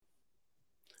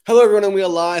Hello, everyone, and we are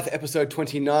live, episode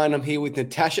 29. I'm here with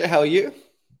Natasha. How are you?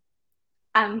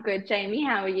 I'm good, Jamie.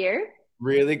 How are you?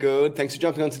 Really good. Thanks for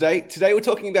jumping on today. Today, we're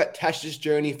talking about Tasha's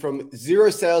journey from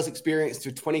zero sales experience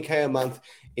to 20K a month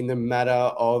in the matter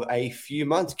of a few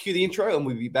months. Cue the intro, and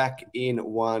we'll be back in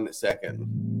 1 second.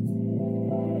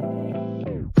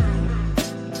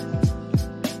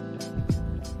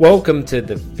 Welcome to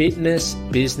the Fitness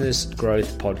Business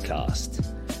Growth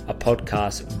Podcast, a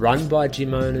podcast run by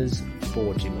gym owners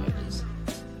for gym owners.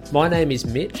 My name is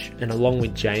Mitch, and along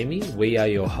with Jamie, we are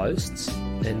your hosts,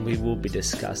 and we will be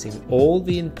discussing all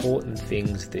the important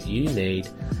things that you need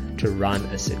to run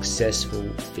a successful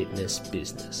fitness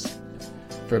business.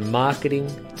 From marketing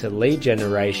to lead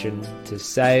generation to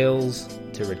sales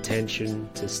to retention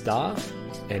to staff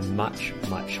and much,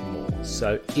 much more.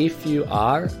 So if you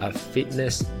are a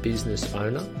fitness business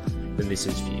owner, then this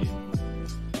is for you.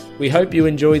 We hope you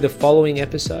enjoy the following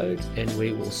episode and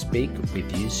we will speak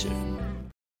with you soon.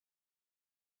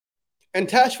 And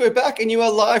Tash, we're back, and you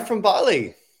are live from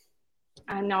Bali.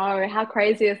 I know. How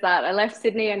crazy is that? I left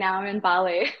Sydney and now I'm in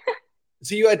Bali.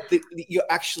 So you're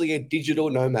actually a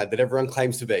digital nomad that everyone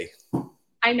claims to be.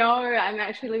 I know. I'm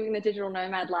actually living the digital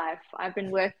nomad life. I've been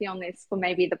working on this for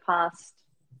maybe the past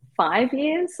 5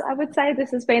 years, I would say. This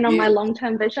has been on Yeah. my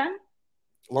long-term vision.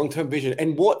 Long-term vision.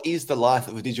 And what is the life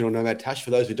of a digital nomad, Tash,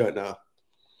 for those who don't know?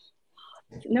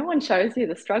 No one shows you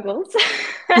the struggles.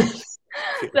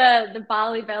 The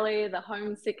Bali belly, the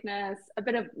homesickness, a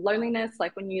bit of loneliness,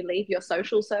 like when you leave your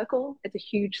social circle, it's a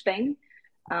huge thing.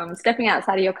 Stepping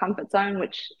outside of your comfort zone,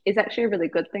 which is actually a really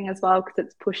good thing as well, because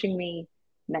it's pushing me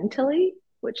mentally,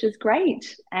 which is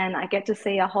great. And I get to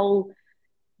see a whole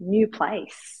new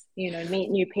place, meet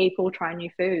new people, try new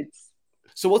foods.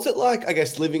 So what's it like, I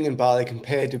guess, living in Bali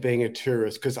compared to being a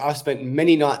tourist? Because I've spent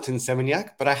many nights in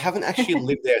Seminyak, but I haven't actually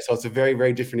lived there. So it's a very,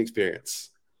 very different experience.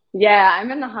 Yeah, I'm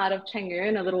in the heart of Canggu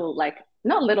in a little, like,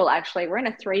 not little actually. We're in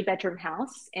a three-bedroom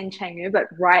house in Canggu, but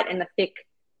right in the thick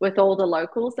with all the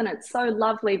locals. And it's so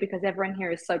lovely because everyone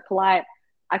here is so polite.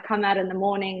 I come out in the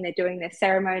morning, they're doing their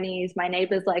ceremonies. My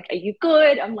neighbor's like, "Are you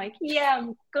good?" I'm like, "Yeah,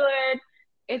 I'm good."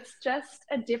 It's just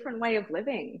a different way of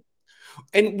living.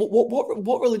 And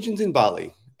what religion's in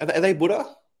Bali? Are they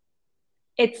Buddha?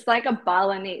 It's like a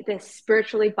Balinese, they're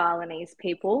spiritually Balinese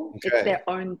people. It's Okay. their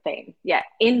own thing. Yeah.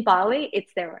 In Bali,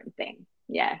 it's their own thing.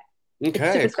 Yeah. It's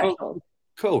Okay, super cool. special.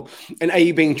 Cool. And are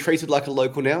you being treated like a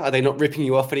local now? Are they not ripping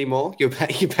you off anymore? You're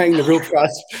paying the real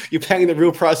price. You're paying the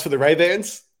real price for the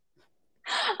Ray-Bans?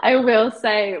 I will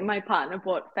say my partner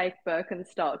bought fake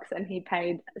Birkenstocks and he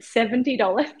paid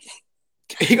 $70.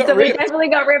 He got So we ripped. definitely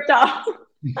got ripped off.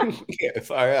 Yeah,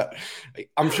 far out.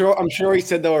 I'm sure he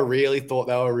said they were real. He thought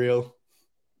they were real.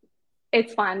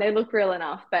 It's fine. They look real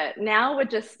enough. But now we're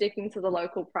just sticking to the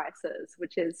local prices,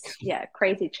 which is, yeah,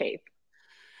 crazy cheap.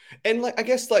 And like, I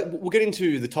guess like we'll get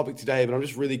into the topic today, but I'm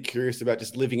just really curious about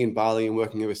just living in Bali and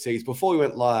working overseas. Before we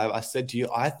went live, I said to you,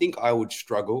 I think I would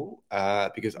struggle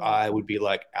because Yeah. I would be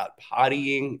like out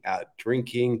partying, out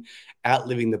drinking, out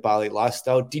living the Bali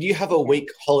lifestyle. Did you have a Yeah. week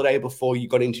holiday before you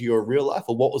got into your real life,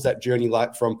 or what was that journey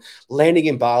like from landing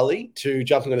in Bali to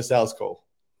jumping on a sales call?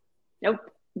 Nope.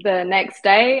 The next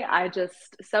day, I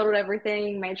just settled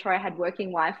everything, made sure I had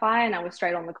working Wi-Fi, and I was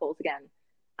straight on the calls again.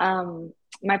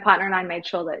 My partner and I made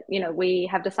sure that, we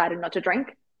have decided not to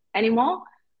drink anymore.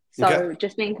 Okay. So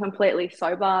just being completely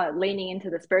sober, leaning into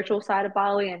the spiritual side of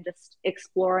Bali and just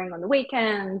exploring on the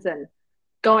weekends and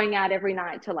going out every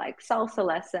night to like salsa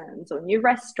lessons or new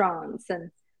restaurants and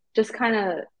just kind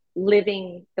of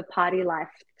living the party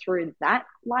life through that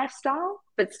lifestyle,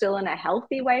 but still in a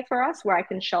healthy way for us where I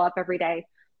can show up every day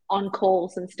on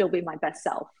calls and still be my best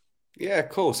self. Yeah,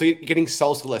 cool. So you're getting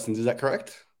salsa lessons, is that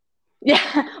correct?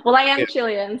 Yeah, well, I Yeah. am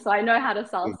Chilean, so I know how to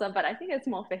salsa, but I think it's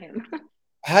more for him.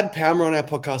 I had Palmer on our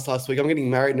podcast last week. I'm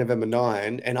getting married November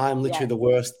 9, and I'm literally Yes. the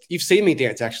worst. You've seen me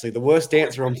dance, actually, the worst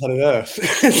dancer on planet Earth.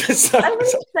 I So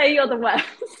wouldn't say you're the worst.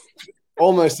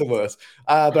 almost the worst.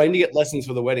 But I need to get lessons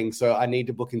for the wedding, so I need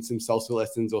to book in some salsa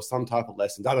lessons or some type of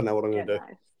lessons. I don't know what I'm Yeah, going to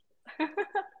do. nice.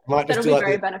 I might just That'll do be like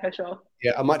very beneficial.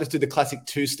 I might just do the classic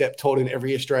two-step taught in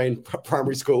every Australian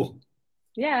primary school.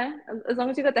 Yeah, as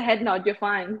long as you got the head nod, you're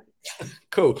fine.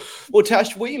 Cool. Well,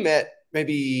 Tash, we met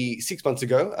maybe 6 months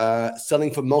ago,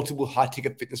 selling for multiple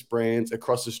high-ticket fitness brands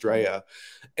across Australia.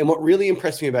 And what really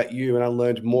impressed me about you, and I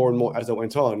learned more and more as I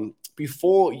went on,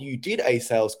 before you did a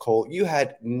sales call, you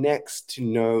had next to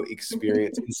no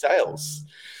experience in sales.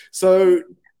 So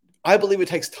I believe it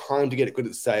takes time to get good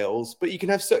at sales, but you can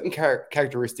have certain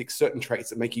characteristics, certain traits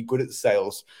that make you good at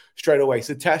sales straight away.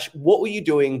 So, Tash, what were you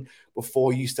doing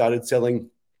before you started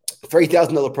selling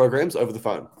 $3,000 programs over the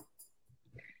phone?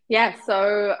 Yeah,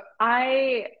 so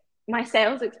my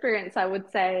sales experience, I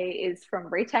would say, is from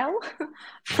retail,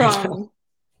 from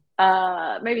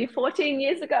maybe 14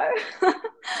 years ago,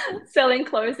 selling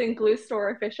clothes in Glue Store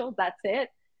Official. That's it.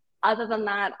 Other than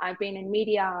that, I've been in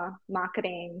media,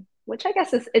 marketing, which I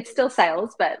guess it's still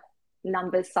sales, but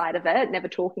numbers side of it, never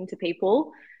talking to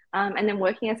people, and then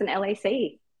working as an LAC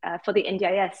for the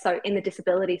NDIS. So in the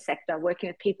disability sector, working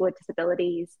with people with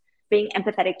disabilities, being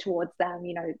empathetic towards them,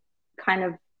 kind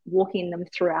of walking them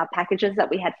through our packages that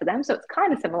we had for them. So it's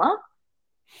kind of similar.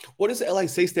 What does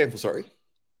LAC stand for? Sorry.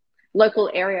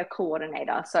 Local area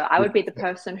coordinator. So I would be the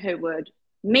person who would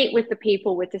meet with the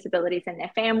people with disabilities and their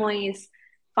families,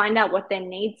 find out what their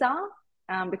needs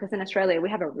are. Because in Australia, we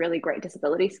have a really great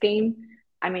disability scheme.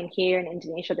 I mean, here in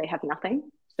Indonesia, they have nothing.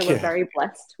 So we're very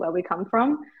blessed where we come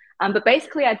from. But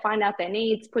basically, I'd find out their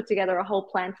needs, put together a whole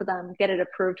plan for them, get it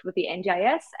approved with the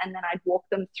NDIS, and then I'd walk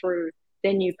them through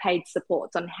their new paid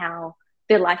supports on how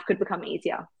their life could become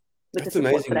easier with the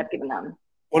supports that I've given them.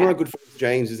 One of my good friends,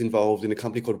 James, is involved in a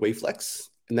company called WeFlex,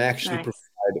 and they actually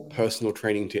provide personal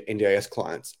training to NDIS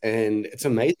clients. And it's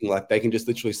amazing. Like, they can just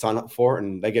literally sign up for it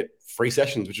and they get free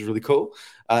sessions, which is really cool.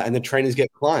 And the trainers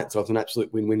get clients. So it's an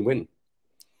absolute win-win-win.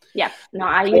 Yeah. No,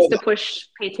 I used to push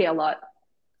PT a lot.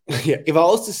 Yeah. If I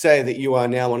was to say that you are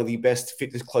now one of the best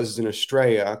fitness closers in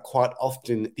Australia, quite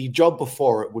often the job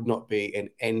before it would not be an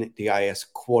NDIS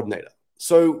coordinator.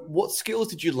 So what skills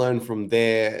did you learn from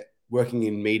there, working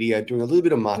in media, doing a little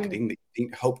bit of marketing that you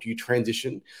think helped you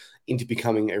transition into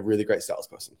becoming a really great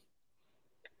salesperson?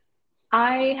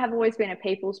 I have always been a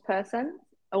people's person,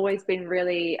 always been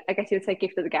really, I guess you would say,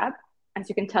 gift of the gab. As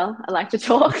you can tell, I like to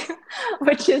talk,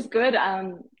 which is good.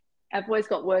 I've always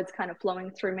got words kind of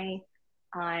flowing through me.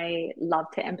 I love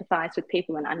to empathize with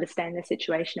people and understand their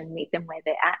situation and meet them where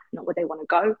they're at, not where they want to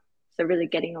go. So really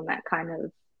getting on that kind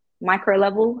of micro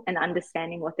level and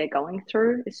understanding what they're going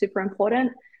through is super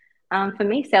important. For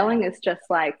me, selling is just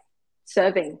like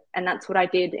serving. And that's what I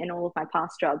did in all of my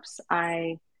past jobs.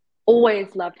 I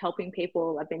always loved helping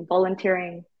people. I've been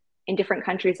volunteering in different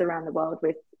countries around the world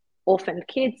with orphaned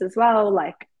kids as well.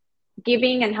 Like,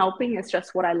 giving and helping is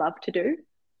just what I love to do.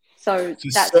 So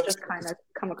that's just kind of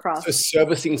come across. So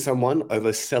servicing someone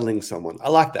over selling someone. I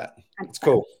like that. It's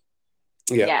cool.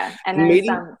 Yeah.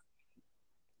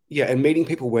 Yeah. And meeting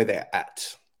people where they're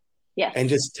at. Yes. And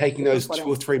just taking those 2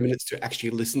 or 3 minutes to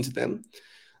actually listen to them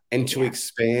and to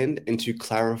expand and to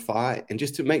clarify and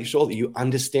just to make sure that you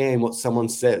understand what someone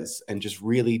says and just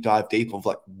really dive deep of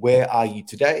like, where are you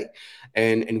today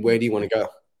and where do you want to go?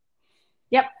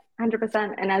 Yep.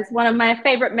 100%. And as one of my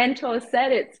favorite mentors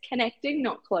said, it's connecting,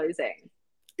 not closing.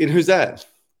 And who's that?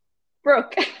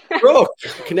 Brooke.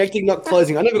 Connecting, not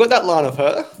closing. I never got that line of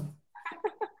her.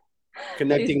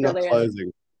 Connecting, not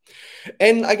closing.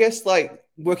 And I guess like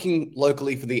working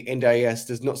locally for the NDIS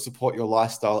does not support your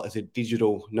lifestyle as a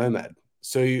digital nomad.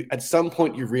 So at some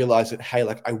point you realize that, hey,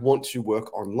 like I want to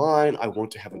work online. I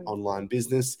want to have an online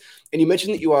business. And you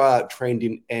mentioned that you are trained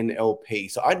in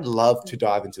NLP. So I'd love to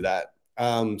dive into that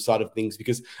side of things,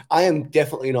 because I am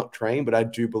definitely not trained, but I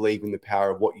do believe in the power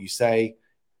of what you say.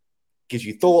 Gives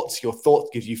you thoughts, your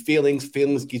thoughts gives you feelings,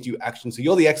 feelings gives you action. So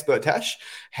you're the expert, Tash.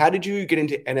 How did you get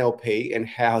into NLP and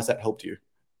how has that helped you?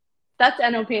 That's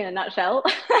NLP in a nutshell.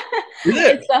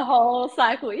 It's the whole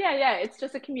cycle. Yeah. It's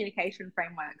just a communication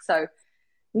framework. So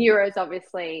neuro is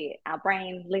obviously our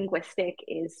brain, linguistic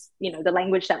is, the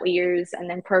language that we use, and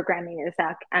then programming is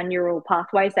our neural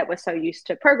pathways that we're so used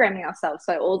to programming ourselves.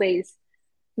 So all these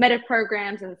meta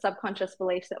programs and subconscious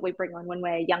beliefs that we bring on when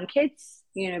we're young kids,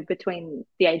 between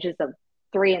the ages of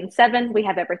 3 and 7, we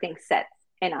have everything set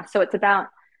in us. So it's about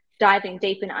diving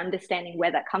deep and understanding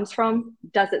where that comes from.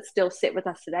 Does it still sit with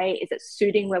us today? Is it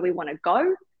suiting where we want to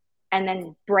go? And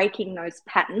then breaking those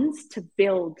patterns to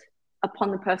build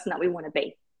upon the person that we want to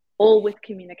be, all with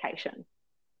communication.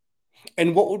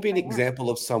 And what would be an example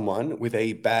of someone with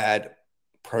a bad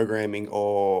programming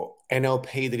or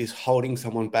NLP that is holding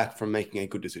someone back from making a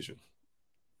good decision?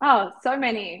 Oh, so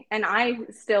many. And I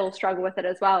still struggle with it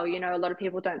as well. A lot of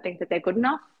people don't think that they're good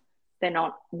enough. They're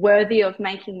not worthy of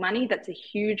making money. That's a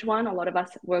huge one. A lot of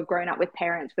us were grown up with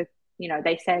parents with,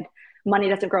 they said money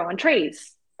doesn't grow on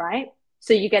trees, right?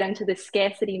 So you get into this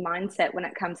scarcity mindset when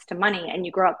it comes to money, and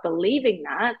you grow up believing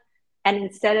that. And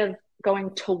instead of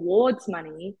going towards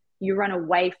money, you run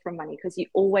away from money because you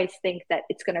always think that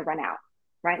it's going to run out,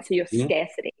 right? So you're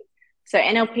scarcity. So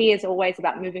NLP is always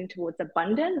about moving towards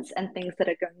abundance and things that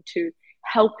are going to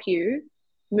help you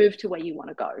move to where you want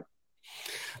to go.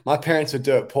 My parents were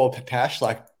dirt poor, Tash,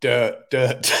 like dirt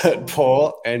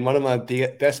poor. And one of my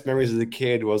best memories as a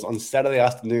kid was on Saturday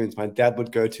afternoons, my dad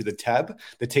would go to the TAB,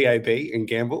 and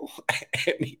gamble.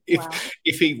 And Wow.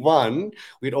 if he won,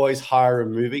 we'd always hire a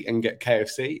movie and get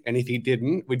KFC. And if he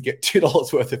didn't, we'd get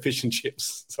 $2 worth of fish and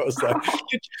chips. So I was like,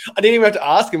 I didn't even have to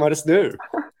ask him, I just knew.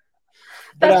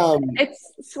 But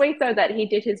It's sweet though that he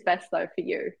did his best though for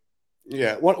you.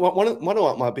 yeah, one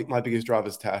of my biggest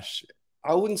drivers, Tash.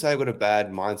 I wouldn't say I've got a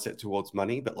bad mindset towards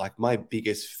money, but like my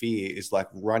biggest fear is like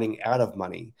running out of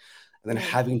money and then Mm.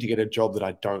 having to get a job that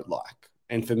I don't like.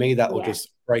 And for me, that will Yeah. just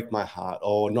break my heart,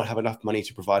 or not have enough money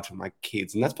to provide for my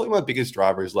kids. And that's probably my biggest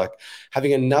driver, is like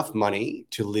having enough money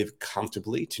to live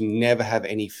comfortably, to never have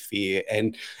any fear.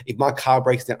 And if my car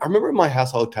breaks down, I remember in my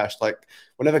household, Tash, like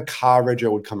whenever car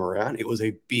rego would come around, it was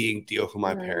a big deal for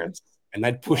my Mm. parents, and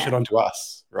they'd push it Yeah. onto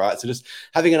us, right? So just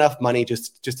having enough money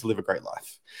just to live a great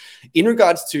life. In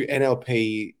regards to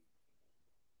NLP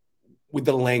with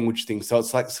the language thing, so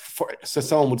it's like, so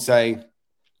someone would say,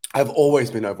 I've always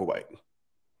been overweight.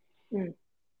 Mm.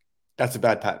 That's a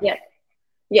bad pattern. Yeah.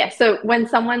 Yeah. So when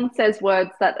someone says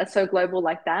words that are so global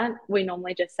like that, we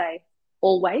normally just say,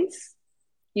 always.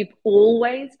 You've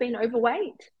always been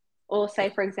overweight. Or say,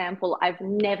 for example, I've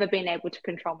never been able to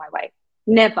control my weight.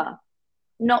 Never.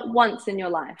 Not once in your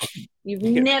life. You've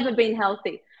Yeah. never been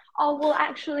healthy. Oh, well,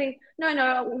 actually,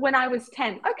 no, when I was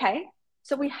 10. Okay.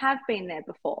 So we have been there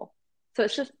before. So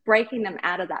it's just breaking them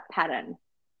out of that pattern.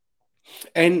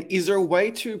 And is there a way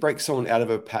to break someone out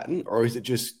of a pattern, or is it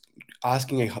just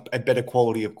asking a better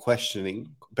quality of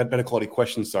questioning, better quality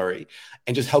question, sorry,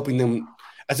 and just helping them,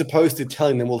 as opposed to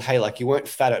telling them, well, hey, like you weren't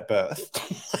fat at birth.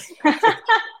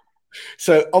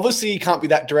 So obviously you can't be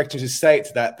that direct and just say it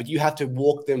to that, but you have to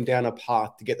walk them down a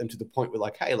path to get them to the point where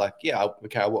like, hey, like, yeah,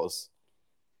 okay, I was.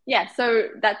 Yeah, so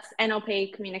that's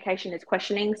NLP. Communication is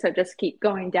questioning. So just keep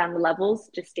going down the levels,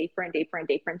 just deeper and deeper and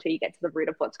deeper until you get to the root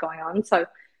of what's going on. So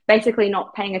basically,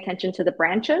 not paying attention to the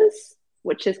branches,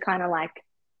 which is kind of like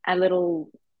a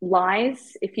little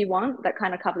lies, if you want, that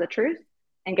kind of cover the truth,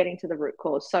 and getting to the root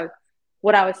cause. So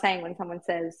what I was saying, when someone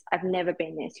says, I've never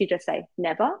been this, you just say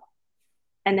never,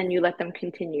 and then you let them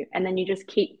continue. And then you just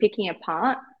keep picking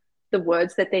apart the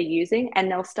words that they're using,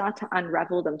 and they'll start to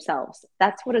unravel themselves.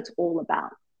 That's what it's all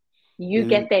about. You Mm.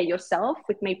 get there yourself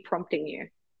with me prompting you.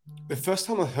 The first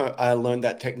time I learned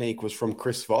that technique was from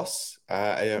Chris Voss,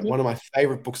 Mhm. one of my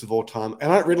favorite books of all time.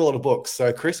 And I don't read a lot of books.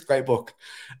 So, Chris, great book.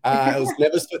 It was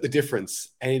Never Split the Difference.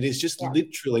 And it is just Yeah.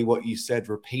 literally what you said,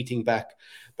 repeating back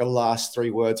the last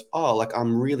three words. Oh, like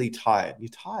I'm really tired. You're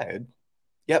tired?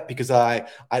 Yep, because I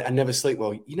never sleep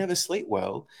well. You never sleep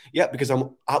well? Yep, because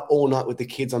I'm up all night with the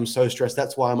kids. I'm so stressed.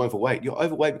 That's why I'm overweight. You're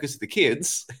overweight because of the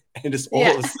kids. And just all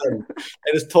Yeah. of a sudden,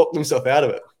 they just talk themselves out of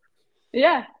it.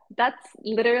 Yeah. That's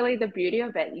literally the beauty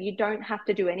of it. You don't have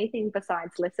to do anything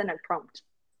besides listen and prompt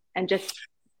and just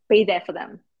be there for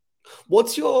them.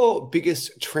 What's your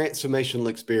biggest transformational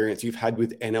experience you've had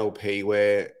with NLP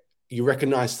where you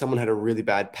recognize someone had a really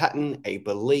bad pattern, a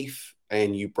belief,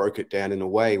 and you broke it down in a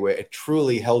way where it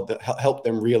truly helped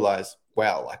them realize,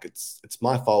 wow, like it's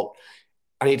my fault.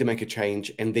 I need to make a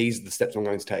change, and these are the steps I'm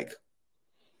going to take.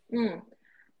 Mm.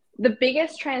 The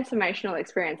biggest transformational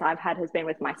experience I've had has been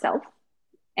with myself,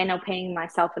 NLPing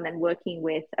myself, and then working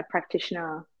with a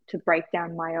practitioner to break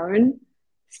down my own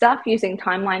stuff using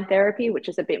timeline therapy, which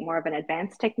is a bit more of an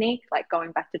advanced technique, like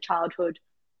going back to childhood,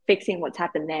 fixing what's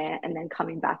happened there, and then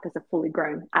coming back as a fully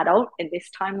grown adult in this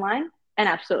timeline and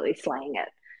absolutely slaying it.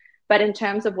 But in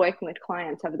terms of working with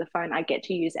clients over the phone, I get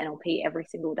to use NLP every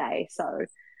single day. So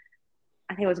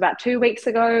I think it was about 2 weeks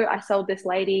ago, I sold this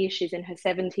lady. She's in her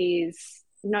 70s,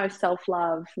 no self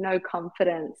love, no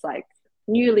confidence, like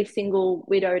newly single,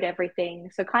 widowed, everything.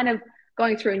 So, kind of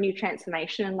going through a new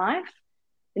transformation in life.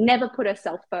 Never put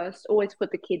herself first, always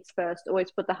put the kids first,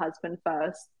 always put the husband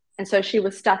first. And so she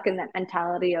was stuck in that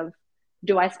mentality of,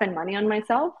 do I spend money on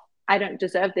myself? I don't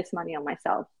deserve this money on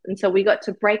myself. And so we got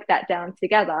to break that down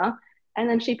together. And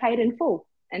then she paid in full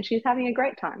and she's having a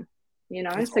great time, you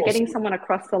know? That's So getting awesome. someone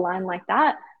across the line like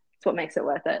that, it's what makes it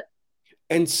worth it.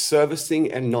 And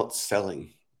servicing and not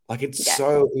selling. Like it's Yeah.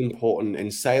 so important.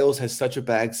 And sales has such a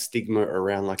bad stigma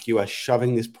around like you are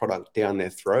shoving this product down their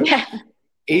throat. Yeah. Yeah.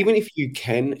 Even if you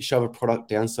can shove a product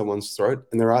down someone's throat,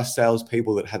 and there are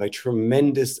salespeople that have a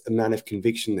tremendous amount of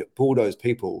conviction that bulldoze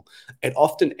people, it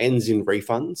often ends in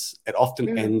refunds. It often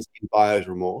Mm. ends in buyer's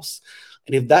remorse.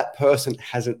 And if that person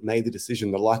hasn't made the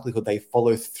decision, the likelihood they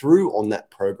follow through on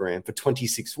that program for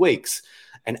 26 weeks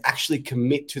and actually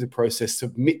commit to the process,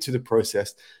 submit to the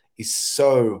process, is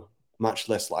so much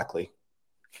less likely.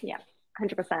 Yeah.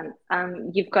 100%.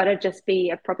 You've got to just be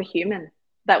a proper human.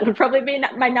 That would probably be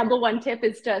my number one tip,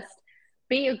 is just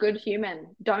be a good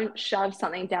human. Don't shove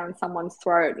something down someone's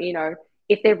throat. You know,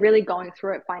 if they're really going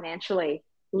through it financially,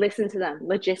 listen to them,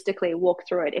 logistically walk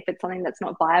through it. If it's something that's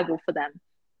not viable for them,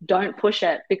 don't push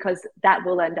it, because that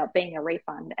will end up being a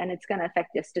refund and it's going to affect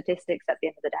your statistics at the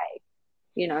end of the day.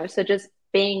 You know, so just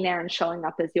being there and showing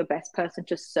up as your best person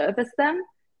to service them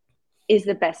is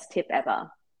the best tip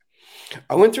ever.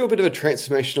 I went through a bit of a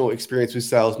transformational experience with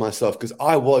sales myself, because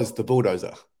I was the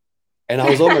bulldozer, and I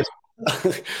was almost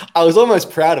I was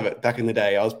almost proud of it back in the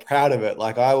day. I was proud of it.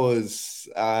 Like, I was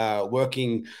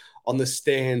working on the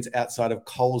stands outside of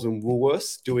Coles and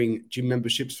Woolworths doing gym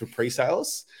memberships for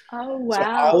pre-sales. Oh, So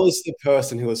I wow. was the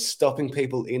person who was stopping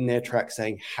people in their tracks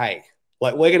saying, hey,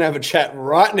 like, we're going to have a chat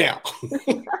right now.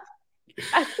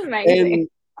 That's amazing. And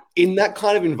in that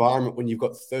kind of environment, when you've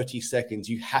got 30 seconds,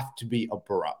 you have to be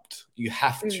abrupt. You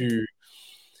have to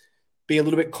be a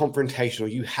little bit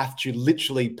confrontational. You have to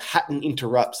literally pattern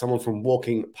interrupt someone from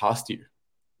walking past you.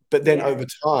 But then over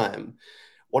time,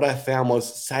 what I found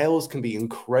was sales can be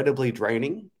incredibly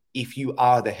draining if you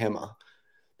are the hammer,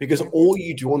 because all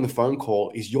you do on the phone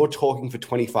call is you're talking for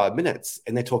 25 minutes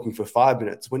and they're talking for 5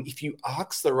 minutes. When if you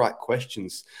ask the right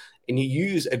questions and you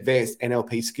use advanced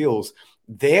NLP skills,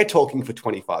 they're talking for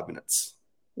 25 minutes.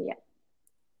 Yeah.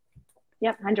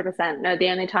 Yep, 100%. No, the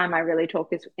only time I really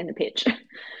talk is in the pitch.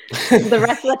 The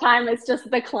rest of the time, it's just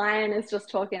the client is just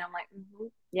talking. I'm like,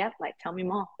 yep, like, tell me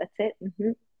more. That's it.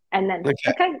 And then,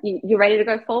 okay, you ready to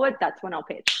go forward? That's when I'll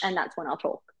pitch, and that's when I'll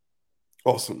talk.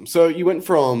 Awesome. So you went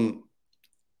from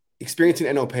experience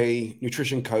in NLP,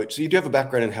 nutrition coach. So you do have a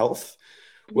background in health,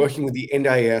 working with the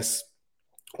NDIS,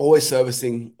 always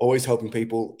servicing, always helping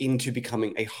people, into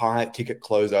becoming a high ticket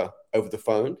closer over the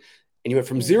phone. And you went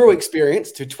from zero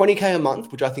experience to 20K a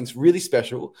month, which I think is really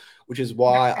special, which is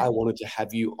why I wanted to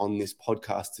have you on this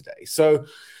podcast today. So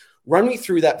run me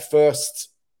through that first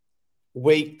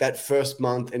week, that first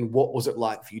month, and what was it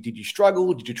like for you? Did you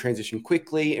struggle? Did you transition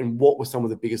quickly? And what were some of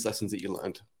the biggest lessons that you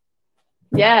learned?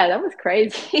 Yeah, that was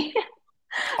crazy.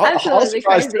 Absolutely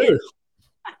crazy. Too.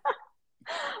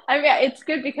 I mean, it's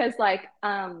good because, like,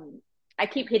 I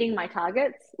keep hitting my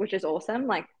targets, which is awesome.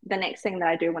 Like, the next thing that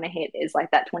I do want to hit is like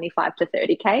that 25 to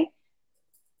 30K.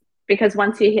 Because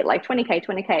once you hit like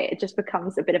 20K, it just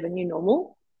becomes a bit of a new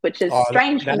normal, which is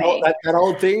strange for me. That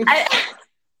old thing.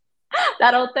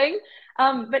 That old thing.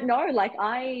 But no, like,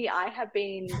 I have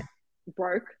been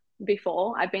broke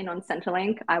before. I've been on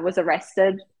Centrelink. I was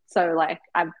arrested. So, like,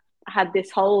 I've had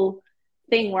this whole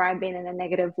thing where I've been in a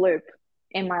negative loop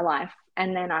in my life.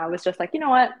 And then I was just like, you know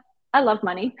what? I love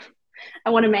money.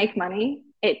 I want to make money.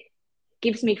 It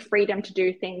gives me freedom to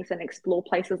do things and explore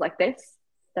places like this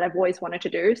that I've always wanted to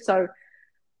do. So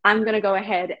I'm going to go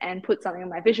ahead and put something on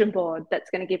my vision board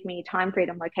that's going to give me time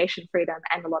freedom, location freedom,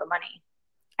 and a lot of money.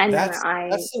 And that's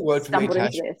the word for me,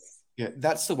 Tash. Yeah,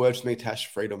 that's the word for me, Tash,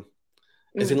 freedom.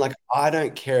 As in, like, I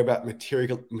don't care about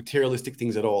materialistic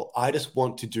things at all. I just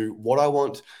want to do what I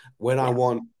want, when I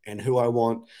want, and who I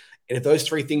want. And if those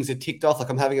three things are ticked off, like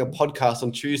I'm having a podcast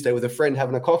on Tuesday with a friend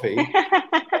having a coffee,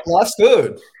 life's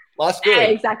good. Life's good. Yeah,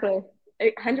 exactly.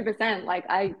 100%. Like,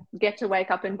 I get to wake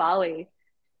up in Bali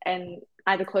and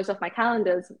either close off my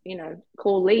calendars, you know,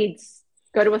 call leads,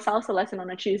 go to a salsa lesson on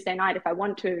a Tuesday night if I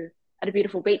want to, at a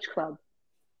beautiful beach club,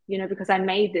 you know, because I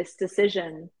made this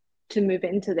decision to move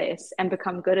into this and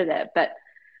become good at it. But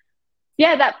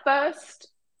yeah, that first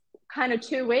kind of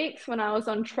 2 weeks when I was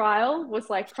on trial was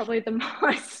like probably the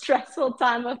most stressful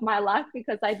time of my life,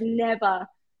 because I'd never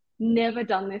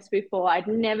done this before. I'd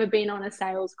never been on a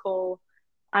sales call.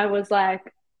 I was like,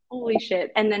 holy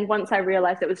shit. And then once I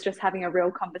realized it was just having a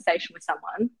real conversation with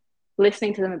someone,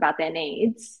 listening to them about their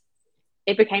needs,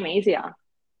 it became easier.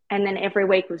 And then every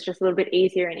week was just a little bit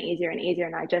easier and easier and easier.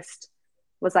 And I just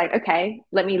was like, okay,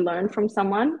 let me learn from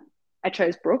someone. I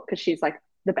chose Brooke because she's like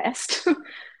the best.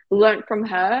 Learned from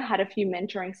her, had a few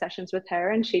mentoring sessions with her,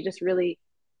 and she just really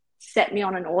set me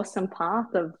on an awesome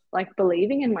path of like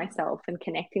believing in myself and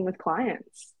connecting with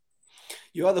clients.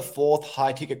 You are the fourth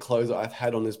high ticket closer I've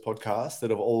had on this podcast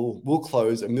that will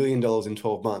close $1 million in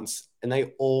 12 months. And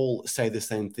they all say the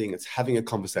same thing. It's having a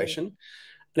conversation.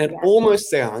 And it almost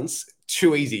sounds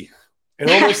too easy. It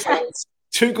almost sounds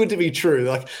too good to be true.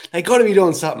 Like, they got to be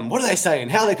doing something. What are they saying?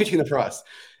 How are they pitching the price?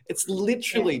 It's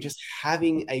literally just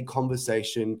having a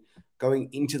conversation, going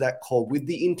into that call with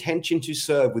the intention to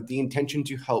serve, with the intention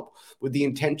to help, with the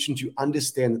intention to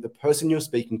understand that the person you're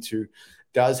speaking to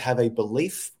does have a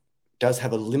belief, does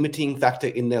have a limiting factor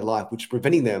in their life, which is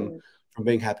preventing them from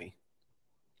being happy.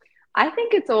 I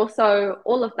think it's also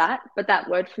all of that, but that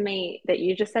word for me that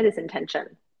you just said is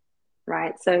intention,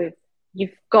 right? So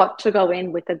you've got to go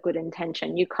in with a good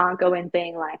intention. You can't go in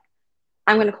being like,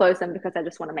 I'm going to close them because I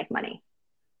just want to make money.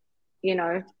 You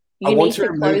know, I you want need to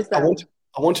to remove close them.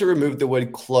 I want to remove the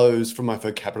word close from my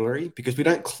vocabulary because we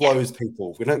don't close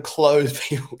people. We don't close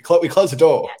people. We close the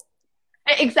door.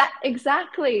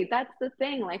 Exactly. That's the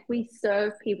thing. Like we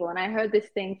serve people. And I heard this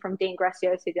thing from Dean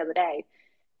Graciosi the other day.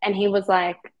 And he was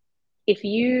like, if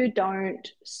you don't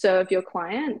serve your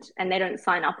client and they don't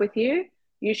sign up with you,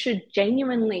 you should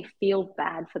genuinely feel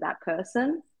bad for that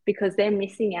person because they're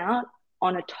missing out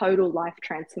on a total life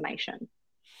transformation.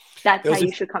 That's There how was a,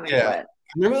 you should come into yeah. it.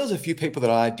 I remember there was a few people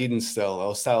that I didn't sell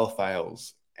or sale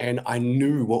fails, and I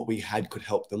knew what we had could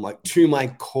help them. Like to my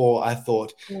core, I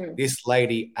thought Mm. this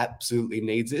lady absolutely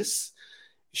needs this.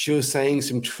 She was saying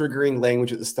some triggering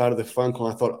language at the start of the phone call.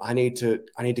 I thought I need to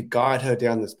guide her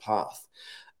down this path.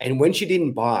 And when she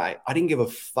didn't buy, I didn't give a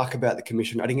fuck about the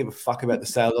commission. I didn't give a fuck about the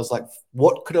sales. I was like,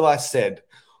 what could have I said?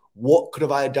 What could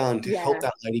have I done to help Yeah.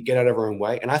 that lady get out of her own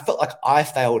way? And I felt like I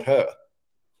failed her.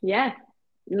 Yeah.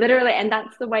 Literally. And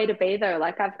that's the way to be though.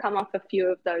 Like I've come off a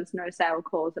few of those no sale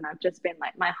calls and I've just been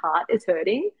like, my heart is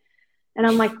hurting. And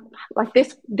I'm like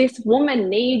this woman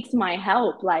needs my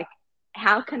help. Like,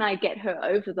 how can I get her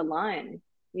over the line?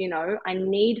 You know, I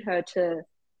need her to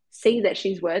see that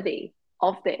she's worthy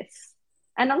of this.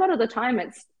 And a lot of the time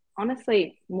it's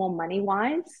honestly more money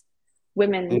wise.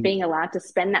 Women Mm. being allowed to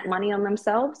spend that money on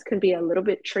themselves can be a little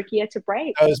bit trickier to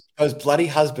break. Those bloody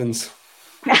husbands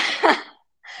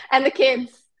And the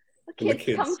kids. The and the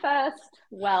kids come kids. first.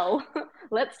 Well,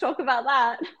 let's talk about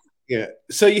that. Yeah.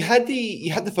 So you had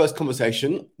the first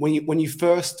conversation when you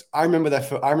first. I remember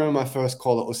I remember my first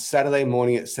call. It was Saturday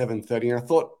morning at 7:30, and I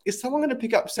thought, is someone going to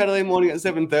pick up Saturday morning at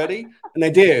 7:30? And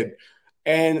they did.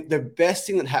 And the best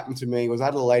thing that happened to me was I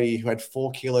had a lady who had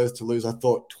 4 kilos to lose. I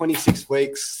thought 26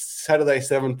 weeks, Saturday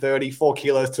 7:30, 4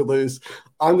 kilos to lose.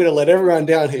 I'm going to let everyone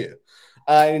down here.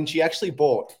 And she actually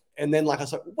bought. And then like I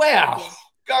was like, wow,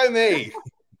 go me.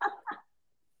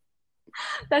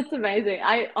 That's amazing.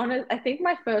 I think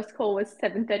my first call was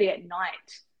 7:30 at night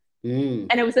Mm.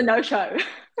 and it was a no-show.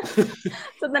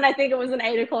 So then I think it was an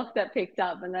 8 o'clock that picked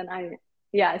up and then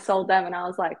I sold them and I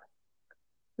was like,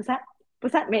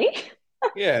 was that me?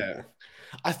 Yeah.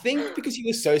 I think because you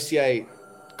associate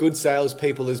good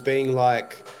salespeople as being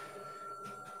like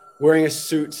wearing a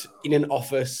suit in an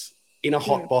office, in a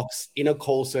hot Mm. box, in a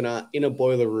call center, in a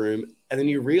boiler room, and then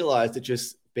you realize that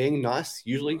just being nice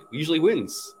usually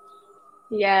wins.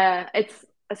 Yeah, it's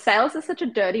sales is such a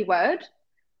dirty word.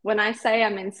 When I say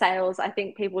I'm in sales, I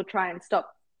think people try and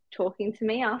stop talking to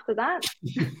me after that.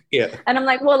 Yeah, And I'm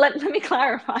like, well, let me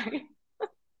clarify.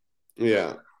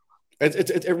 yeah.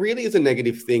 It really is a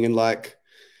negative thing, and like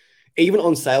even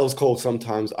on sales calls,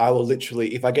 sometimes I will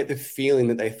literally, if I get the feeling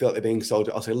that they feel like they're being sold,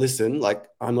 I'll say, listen, like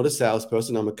I'm not a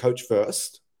salesperson, I'm a coach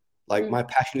first. Like Mm. my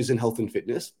passion is in health and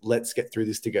fitness. Let's get through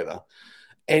this together.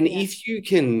 And Yeah. if you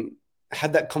can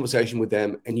have that conversation with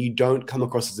them and you don't come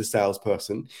across as a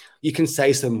salesperson, you can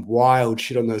say some wild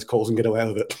shit on those calls and get away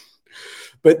with it.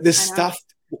 But the I know. stuff,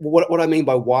 what I mean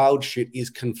by wild shit is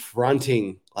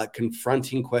confronting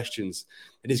questions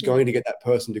that is Yeah. going to get that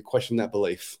person to question that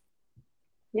belief.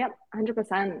 Yep,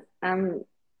 100%.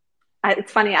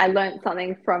 It's funny, I learned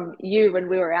something from you when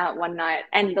we were out one night,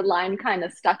 and the line kind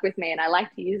of stuck with me, and I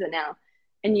like to use it now.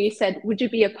 And you said, "Would you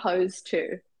be opposed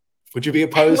to?" Would you be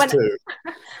opposed When to?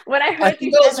 when I I heard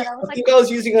you think I say was, that, I was I like, think I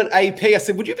was using an AP. I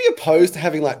said, would you be opposed to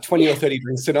having like 20 or "Yeah, 30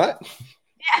 drinks tonight?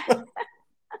 yeah."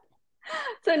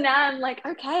 So now I'm like,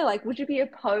 okay, like, would you be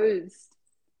opposed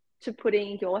to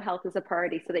putting your health as a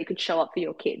priority so that you could show up for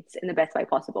your kids in the best way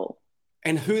possible?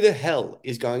 And who the hell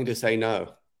is going to say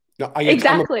no? No,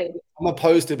 Exactly, I'm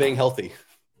opposed to being healthy.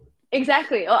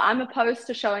 exactly. Or I'm opposed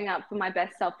to showing up for my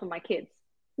best self for my kids.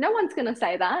 No one's gonna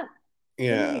say that. You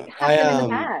Yeah, have them in the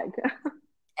bag.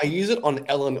 I use it on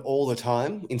Ellen all the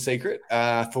time in secret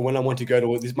for when I want to go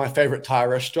to this is my favorite Thai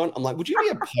restaurant. I'm like, would you be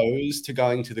opposed to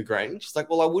going to the Grange? She's like,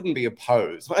 well, I wouldn't be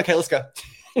opposed. I'm like, okay, let's go.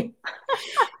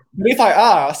 But if I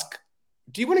ask,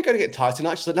 do you want to go to get Thai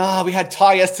tonight? She's like, nah, we had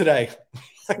Thai yesterday.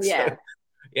 Like, so, Yeah,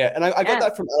 yeah, and I got yeah.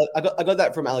 that from I got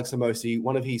that from Alex Amosi,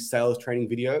 one of his sales training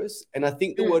videos. And I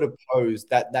think the Mm, word opposed,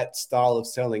 that style of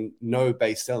selling, no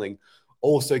base selling,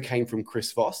 also came from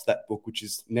Chris Voss, that book, which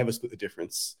is Never Split the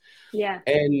Difference. yeah.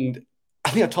 And I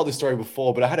think I've told this story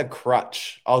before, but I had a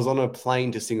crutch. I was on a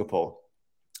plane to Singapore.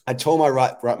 I tore my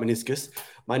right meniscus.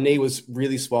 My knee was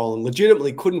really swollen,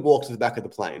 legitimately couldn't walk to the back of the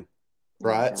plane. Oh my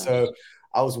Right. gosh. So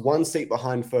I was one seat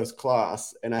behind first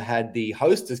class and I had the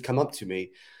hostess come up to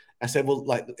me. I said,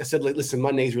 listen,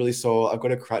 my knee's really sore. I've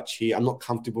got a crutch here. I'm not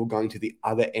comfortable going to the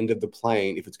other end of the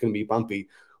plane if it's going to be bumpy.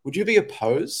 Would you be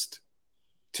opposed?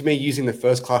 to me using the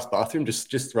first class bathroom,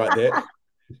 just right there.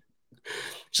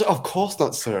 So of course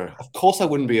not, sir. Of course I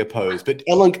wouldn't be opposed. But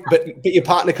Ellen, but your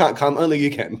partner can't come. Only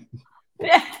you can.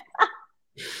 Yeah.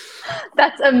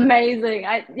 That's amazing.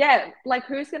 Like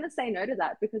who's going to say no to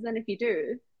that? Because then if you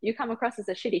do, you come across as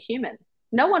a shitty human.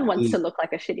 No one wants to look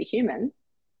like a shitty human,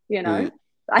 you know?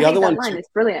 I think that line is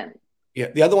brilliant.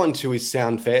 Yeah. The other one too is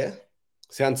sound fair.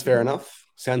 Sounds fair enough.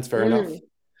 Sounds fair enough.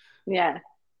 Yeah.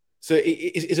 So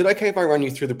is it okay if I run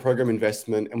you through the program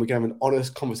investment and we can have an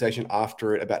honest conversation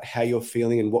after it about how you're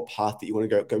feeling and what path that you want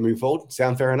to go move forward?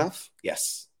 Sound fair enough?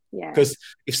 Yes. Yeah. Because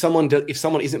if someone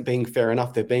isn't being fair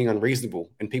enough, they're being unreasonable,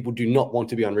 and people do not want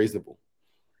to be unreasonable.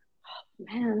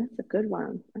 Man, that's a good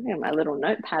one. I got my little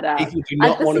notepad out. People do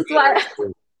not want to be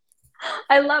unreasonable.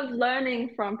 I love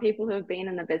learning from people who have been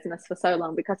in the business for so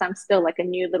long, because I'm still like a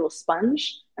new little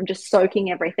sponge. I'm just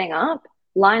soaking everything up.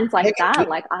 Lines like that,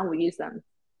 like I will use them.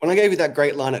 When I gave you that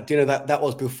great line at dinner, that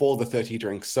was before the 30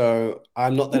 drinks. So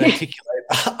I'm not that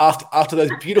articulate after those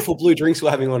beautiful blue drinks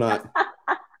we're having all night.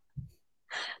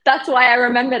 That's why I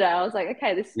remembered it. I was like,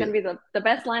 okay, this is going to be the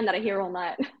best line that I hear all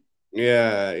night.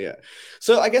 Yeah.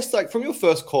 So I guess like from your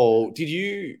first call, did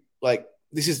you like,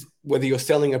 this is whether you're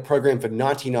selling a program for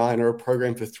 99 or a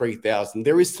program for 3,000,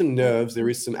 there is some nerves, there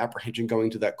is some apprehension going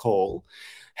to that call.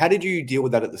 How did you deal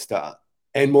with that at the start?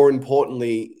 And more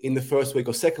importantly, in the first week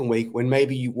or second week, when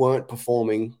maybe you weren't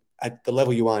performing at the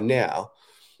level you are now,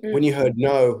 when you heard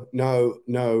no,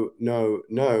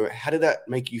 how did that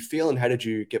make you feel, and how did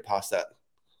you get past that?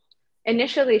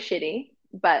 Initially shitty,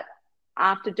 but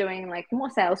after doing like more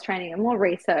sales training and more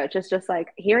research, it's just like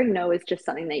hearing no is just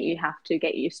something that you have to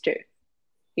get used to.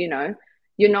 You know,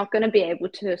 you're not going to be able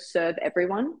to serve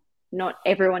everyone. Not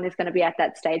everyone is going to be at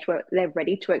that stage where they're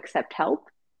ready to accept help.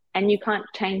 And you can't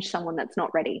change someone that's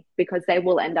not ready, because they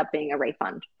will end up being a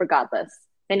refund regardless.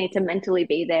 They need to mentally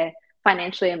be there,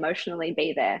 financially, emotionally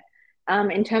be there.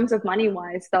 In terms of money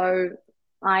wise, though,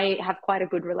 I have quite a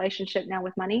good relationship now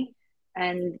with money,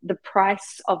 and the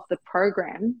price of the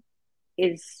program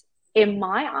is, in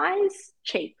my eyes,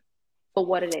 cheap for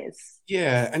what it is.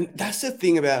 Yeah. And that's the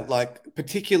thing about like,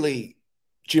 particularly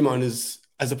gym owners,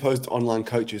 as opposed to online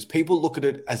coaches, people look at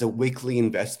it as a weekly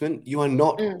investment. You are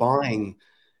not buying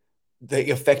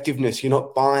the effectiveness, you're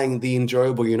not buying the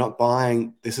enjoyable, you're not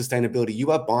buying the sustainability,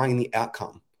 you are buying the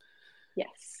outcome. Yes.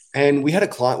 And we had a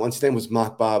client once, his name was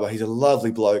Mark Barber. He's a lovely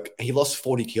bloke. He lost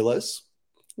 40 kilos.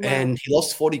 Wow. And he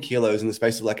lost 40 kilos in the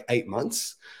space of like 8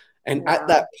 months. And at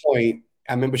that point,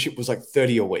 our membership was like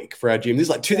 30 a week for our gym. This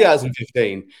is like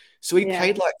 2015. So he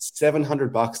paid like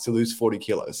 $700 to lose 40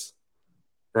 kilos.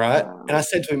 Right. Wow. And I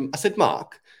said to him,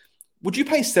 Mark, would you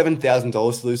pay $7,000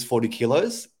 to lose 40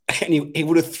 kilos? And he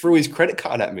would have threw his credit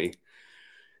card at me.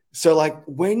 So like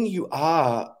when you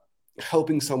are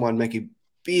helping someone make a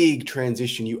big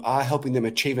transition, you are helping them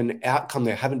achieve an outcome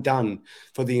they haven't done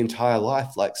for the entire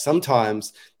life. Like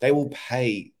sometimes they will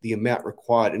pay the amount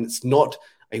required, and it's not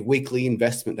a weekly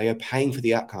investment. They are paying for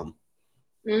the outcome.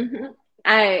 Mm-hmm.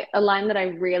 A line that I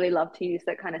really love to use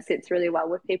that kind of sits really well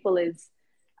with people is,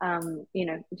 do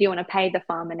you want to pay the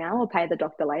farmer now or pay the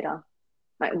doctor later?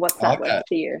 Like, what's that worth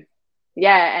to you?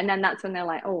 Yeah. And then that's when they're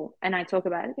like, oh, and I talk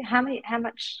about how many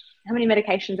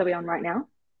medications are we on right now?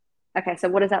 Okay. So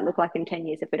what does that look like in 10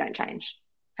 years if we don't change?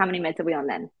 How many meds are we on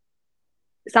then?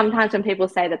 Sometimes when people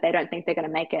say that they don't think they're going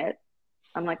to make it,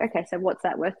 I'm like, okay, so what's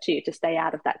that worth to you to stay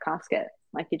out of that casket?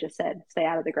 Like you just said, stay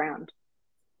out of the ground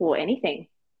or anything.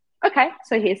 Okay.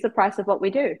 So here's the price of what we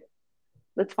do.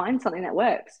 Let's find something that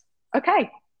works. Okay.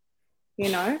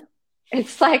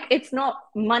 It's like, it's not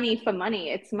money for money.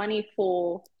 It's money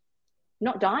for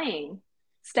not dying,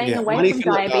 staying away from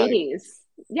diabetes.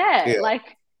 Yeah.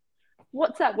 Like,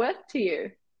 what's that worth to you?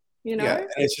 Yeah. And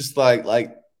it's just like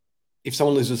if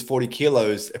someone loses 40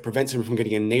 kilos, it prevents them from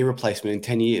getting a knee replacement in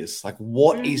 10 years. Like,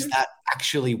 what is that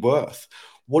actually worth?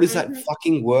 What is that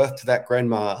fucking worth to that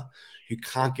grandma who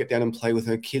can't get down and play with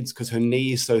her kids because her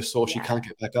knee is so sore she can't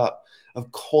get back up?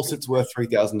 Of course it's worth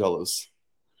 $3,000.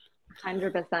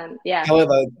 100%. Yeah.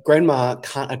 However, grandma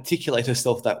can't articulate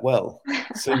herself that well.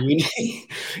 So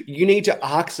you need to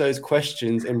ask those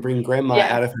questions and bring grandma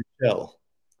out of her shell.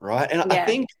 Right. And I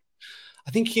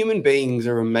think human beings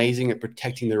are amazing at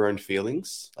protecting their own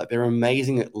feelings. Like they're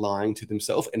amazing at lying to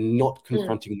themselves and not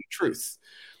confronting the truth.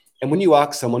 And when you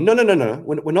ask someone, no,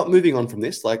 we're not moving on from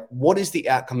this. Like, what is the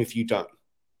outcome if you don't?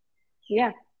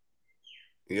 Yeah.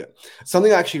 Yeah.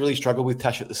 Something I actually really struggled with,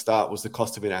 Tash, at the start was the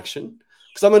cost of inaction.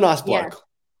 Because I'm a nice bloke.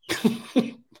 I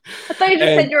thought you just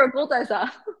said you're a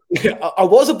bulldozer. Yeah, I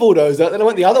was a bulldozer, then I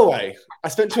went the other way. I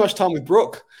spent too much time with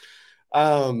Brooke.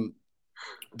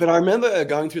 But I remember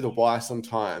going through the why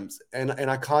sometimes, and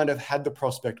I kind of had the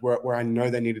prospect where I know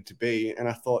they needed to be, and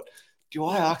I thought, do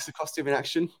I ask the cost of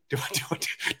inaction?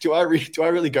 Do I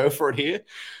really go for it here?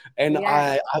 And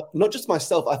Yeah. I not just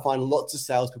myself, I find lots of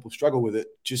salespeople struggle with it,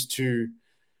 just to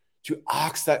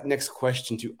ask that next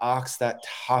question, to ask that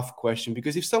tough question,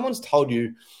 because if someone's told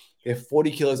you they're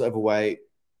 40 kilos overweight,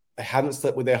 they haven't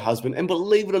slept with their husband, and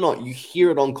believe it or not, you hear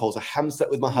it on calls. I haven't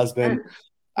slept with my husband.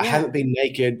 I Yeah. haven't been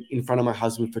naked in front of my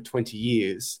husband for 20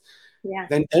 years. Yeah.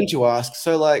 Then don't you ask,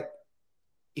 so like,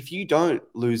 if you don't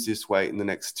lose this weight in the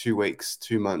next 2 weeks,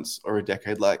 2 months, or a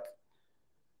decade, like,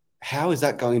 how is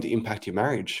that going to impact your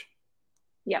marriage?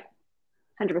 Yep.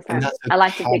 And 100%. I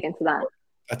like to dig into that.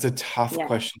 that's a tough Yeah.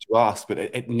 question to ask, but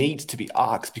it needs to be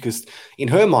asked, because in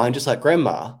her mind, just like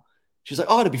grandma, she's like,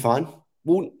 oh, it'll be fine.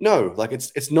 Well, no, like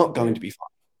it's not going Mm. to be fine.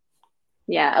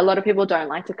 Yeah, a lot of people don't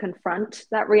like to confront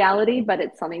that reality, but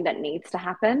it's something that needs to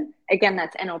happen. Again,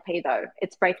 that's NLP though.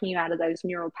 It's breaking you out of those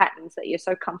neural patterns that you're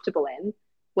so comfortable in,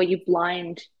 where you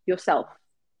blind yourself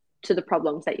to the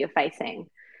problems that you're facing.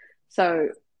 So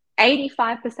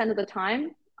 85% of the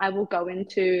time, I will go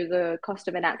into the cost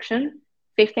of inaction.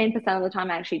 15% of the time,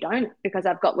 I actually don't, because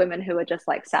I've got women who are just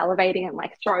like salivating and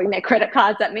like throwing their credit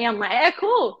cards at me. I'm like, yeah,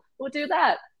 cool, we'll do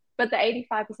that. But the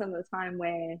 85% of the time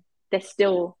where they're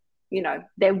still,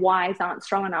 their whys aren't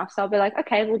strong enough. So I'll be like,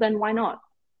 okay, well, then why not?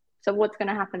 So what's going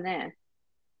to happen there?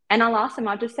 And I'll ask them,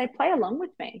 I'll just say, play along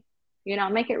with me. I'll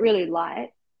make it really light.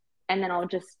 And then I'll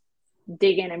just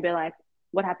dig in and be like,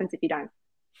 what happens if you don't?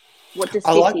 What does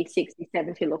I like, 50, 60,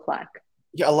 70 look like?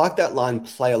 yeah, I like that line,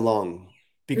 play along,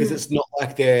 because Mm. it's not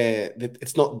like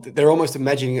they're almost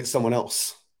imagining it's someone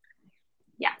else.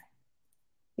 Yeah.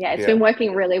 Yeah. It's Yeah. been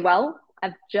working really well.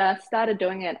 I've just started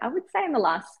doing it, I would say, in the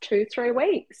last 2, 3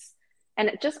 weeks. And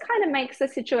it just kind of makes the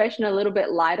situation a little bit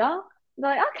lighter.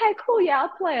 They're like, okay, cool. Yeah,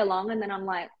 I'll play along. And then I'm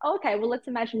like, oh, okay, well, let's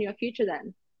imagine your future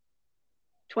then.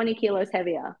 20 kilos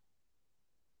heavier,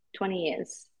 20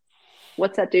 years.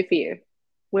 What's that do for you?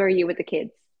 Where are you with the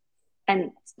kids?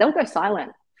 And they'll go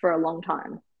silent for a long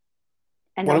time.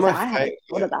 And One they'll of say, my I fa- hadn't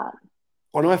thought of that.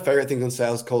 One of my favorite things on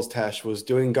sales calls, Tash, was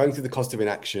going through the cost of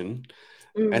inaction,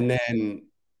 Mm. and then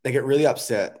they get really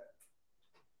upset.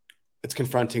 It's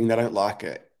confronting. They don't like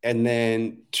it. And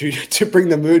then to bring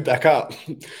the mood back up,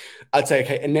 I'd say,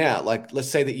 okay, and now, like, let's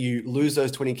say that you lose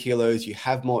those 20 kilos, you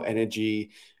have more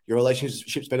energy, your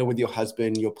relationship's better with your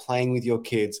husband, you're playing with your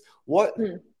kids.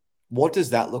 Mm. What does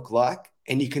that look like?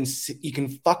 And you can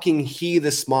fucking hear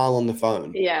the smile on the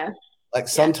phone. Yeah. Like Yeah.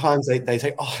 sometimes they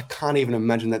say, oh, I can't even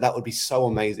imagine that. That would be so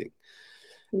amazing.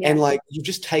 Yeah. And like, you've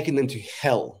just taken them to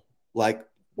hell. Like,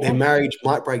 their Yeah. marriage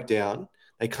might break down.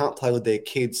 They can't play with their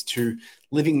kids, to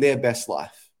living their best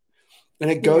life. And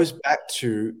it Yeah. goes back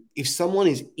to, if someone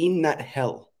is in that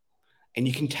hell and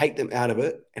you can take them out of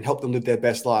it and help them live their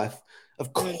best life,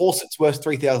 of Mm. course it's worth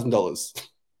 $3,000.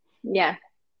 Yeah.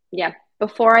 Yeah.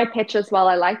 Before I pitch as well,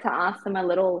 I like to ask them a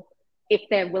little if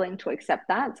they're willing to accept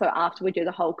that. So after we do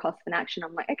the whole cost and action,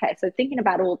 I'm like, okay, so thinking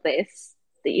about all this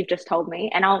that you've just told me,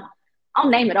 and I'll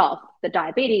name it off: the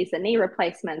diabetes, the knee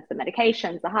replacements, the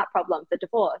medications, the heart problems, the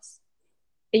divorce.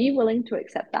 Are you willing to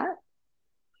accept that?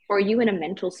 Or are you in a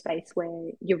mental space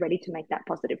where you're ready to make that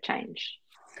positive change?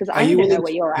 Because Are I need you to know willing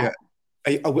where to, you're yeah. at.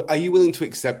 Are you willing to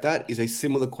accept that? Is a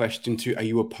similar question to, are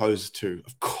you opposed to?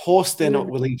 Of course, they're not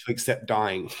Mm. willing to accept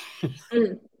dying.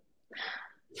 Mm.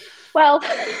 Well,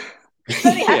 it's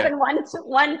only Yeah. happened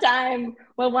one time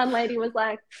where one lady was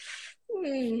like,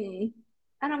 and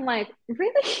I'm like,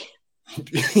 really?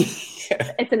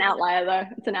 Yeah. It's an outlier though.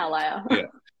 It's an outlier. Yeah.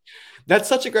 That's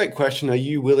such a great question. Are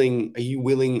you willing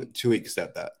to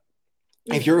accept that?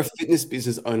 If you're a fitness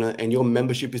business owner and your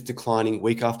membership is declining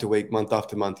week after week, month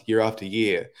after month, year after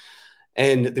year,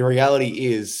 and the reality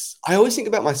is, I always think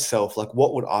about myself, like,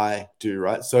 what would I do,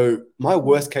 right? So my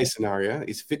worst case scenario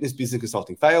is fitness business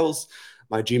consulting fails,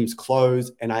 my gym's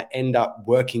closed, and I end up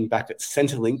working back at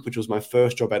Centrelink, which was my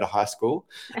first job out of high school.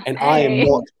 And I am Hey.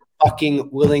 not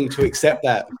fucking willing to accept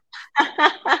that.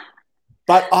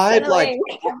 But I'd like,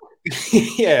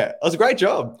 yeah, it was a great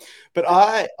job. But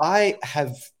I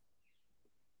have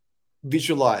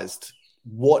visualized,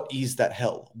 what is that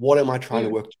hell? What am I trying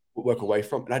to work away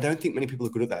from? And I don't think many people are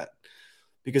good at that,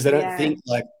 because they don't Yeah. think,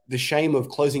 like, the shame of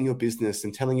closing your business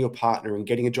and telling your partner and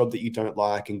getting a job that you don't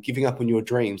like and giving up on your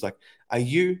dreams. Like, are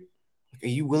you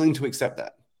willing to accept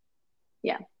that?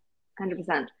 Yeah.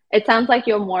 100%. It sounds like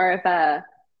you're more of a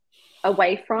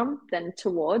away from than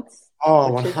towards,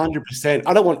 Oh, which is 100%.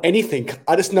 I don't want anything.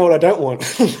 I just know what I don't want.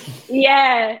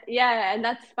 yeah, yeah. And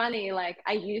that's funny. Like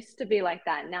I used to be like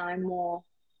that. Now I'm more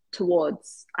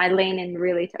towards. I lean in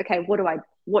really to, okay, what do I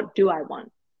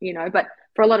want? But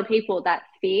for a lot of people, that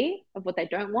fear of what they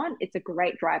don't want, it's a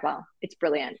great driver. It's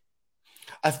brilliant.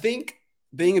 I think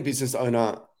being a business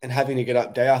owner and having to get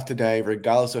up day after day,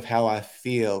 regardless of how I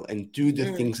feel, and do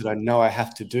the things that I know I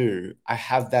have to do, I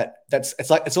have that.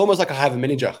 It's almost like I have a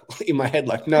manager in my head.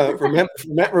 Like, no,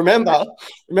 remember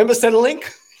settling.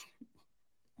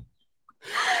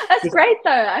 That's great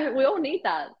though. We all need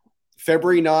that.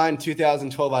 February 9,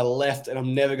 2012, I left and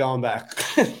I'm never going back.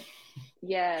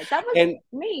 Yeah, that was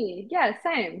me. Yeah,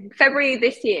 same. February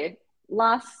this year,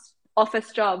 last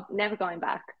office job, never going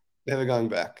back. Never going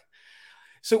back.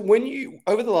 So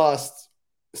over the last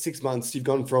 6 months, you've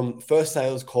gone from first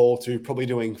sales call to probably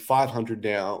doing 500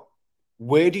 now.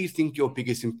 Where do you think your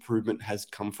biggest improvement has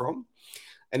come from?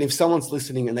 And if someone's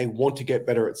listening and they want to get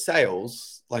better at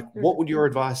sales, like what would your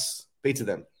advice be to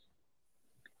them?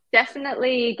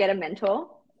 Definitely get a mentor.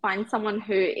 Find someone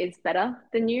who is better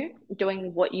than you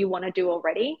doing what you want to do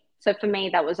already. So for me,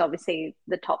 that was obviously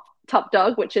the top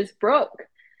dog, which is Brooke.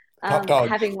 Top dog.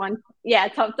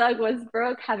 Top dog was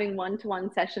Brooke. Having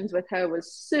one-to-one sessions with her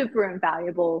was super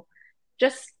invaluable.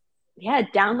 Just,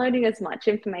 downloading as much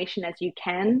information as you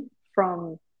can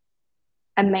from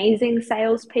amazing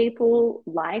salespeople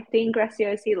like Dean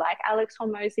Graziosi, like Alex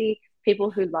Hormozy, people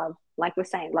who love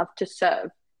to serve.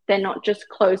 They're not just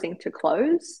closing to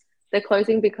close. They're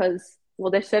closing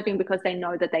they're serving because they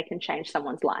know that they can change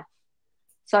someone's life.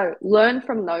 So learn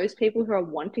from those people who are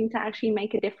wanting to actually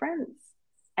make a difference,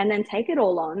 and then take it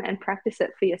all on and practice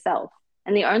it for yourself.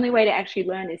 And the only way to actually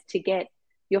learn is to get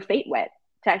your feet wet,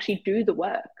 to actually do the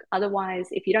work. Otherwise,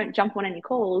 if you don't jump on any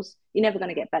calls, you're never going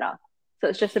to get better. So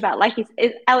it's just about,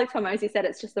 Alex Hormozy said,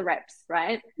 it's just the reps,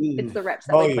 right? It's the reps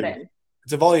that we put in.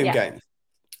 It's a volume game.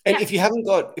 And if you haven't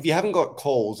got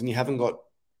calls and you haven't got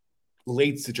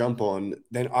leads to jump on,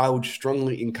 then I would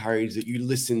strongly encourage that you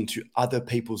listen to other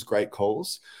people's great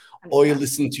calls, or you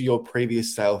listen to your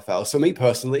previous sale fails. So me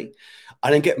personally, I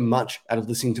don't get much out of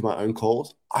listening to my own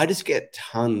calls. I just get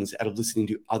tons out of listening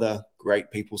to other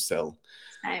great people sell.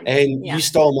 And you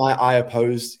stole my I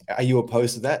opposed. Are you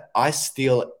opposed to that? I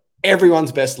steal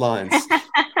everyone's best lines.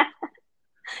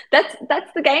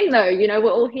 That's the game though.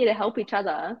 We're all here to help each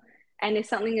other. And if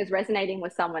something is resonating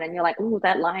with someone and you're like, oh,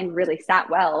 that line really sat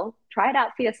well, try it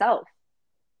out for yourself,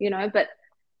 but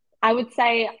I would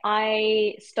say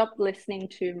I stopped listening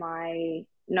to my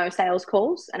no sales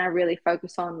calls and I really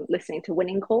focus on listening to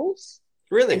winning calls.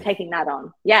 Really? And taking that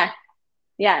on. Yeah.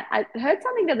 I heard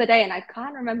something the other day and I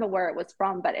can't remember where it was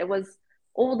from, but it was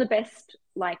all the best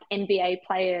NBA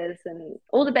players and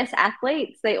all the best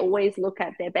athletes. They always look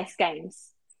at their best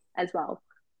games as well.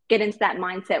 Get into that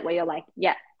mindset where you're like,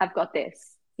 yeah, I've got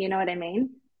this. You know what I mean?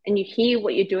 And you hear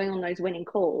what you're doing on those winning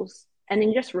calls and then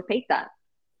you just repeat that.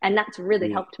 And that's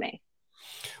really helped me.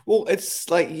 Well,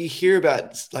 it's like you hear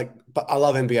about, I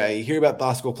love NBA. You hear about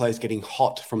basketball players getting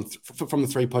hot from the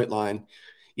 3-point line.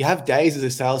 You have days as a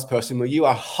salesperson where you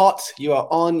are hot, you are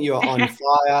on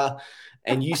fire,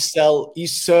 and you sell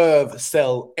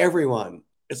everyone.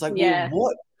 It's like,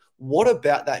 well, what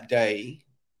about that day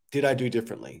did I do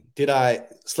differently? Did I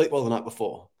sleep well the night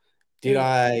before? Did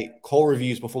I call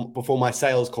reviews before my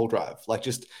sales call drive?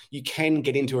 You can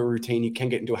get into a routine, you can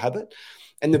get into a habit.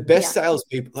 And the best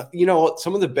salespeople, you know what?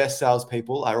 Some of the best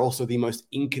salespeople are also the most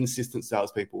inconsistent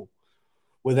salespeople,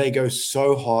 where they go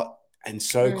so hot and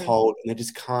so cold and they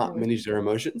just can't manage their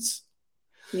emotions.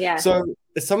 Yeah. So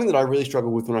it's something that I really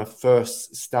struggled with when I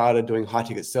first started doing high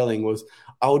ticket selling. Was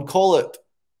I would call it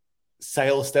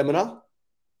sales stamina.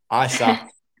 I suck.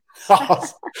 I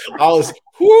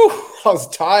was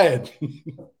tired.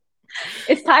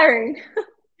 It's tiring.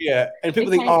 Yeah. And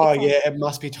people think, it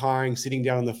must be tiring sitting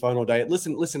down on the phone all day.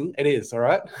 Listen, it is, all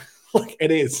right? It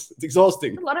is. It's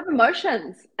exhausting. A lot of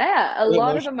emotions. Yeah, a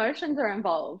lot of emotions are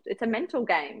involved. It's a mental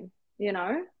game,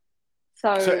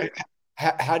 So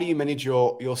how do you manage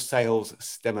your sales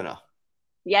stamina?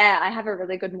 Yeah, I have a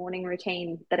really good morning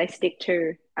routine that I stick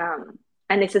to.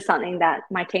 And this is something that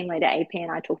my team leader, AP,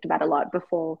 and I talked about a lot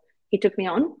before he took me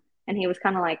on. And he was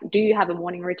kind of like, do you have a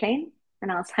morning routine?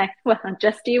 And I was like, well,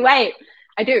 just you wait.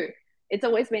 I do. It's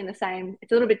always been the same.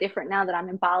 It's a little bit different now that I'm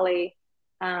in Bali.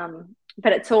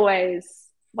 But it's always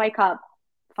wake up,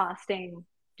 fasting,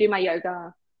 do my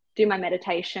yoga, do my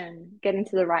meditation, get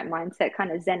into the right mindset,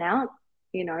 kind of zen out,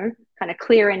 kind of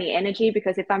clear any energy.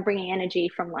 Because if I'm bringing energy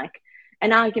from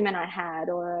an argument I had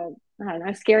or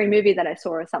a scary movie that I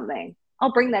saw or something,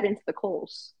 I'll bring that into the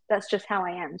calls. That's just how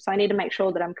I am. So I need to make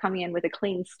sure that I'm coming in with a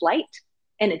clean slate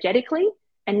energetically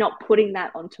and not putting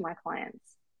that onto my clients,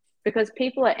 because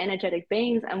people are energetic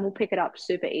beings and will pick it up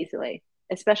super easily,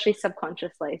 especially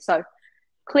subconsciously. So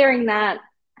clearing that,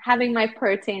 having my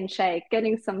protein shake,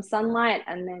 getting some sunlight,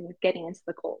 and then getting into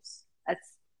the calls. That's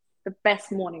the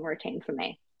best morning routine for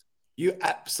me. You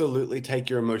absolutely take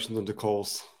your emotions onto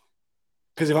calls.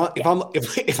 Because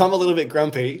if I'm a little bit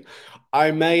grumpy,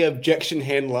 I may objection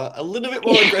handler a little bit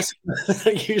more aggressive than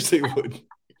I usually would.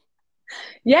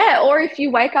 Yeah, or if you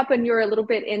wake up and you're a little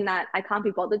bit in that I can't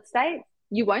be bothered state,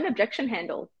 you won't objection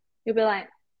handle. You'll be like,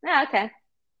 yeah, okay,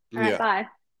 all right, Yeah. bye.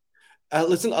 I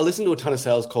listen to a ton of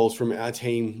sales calls from our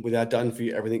team with our Done For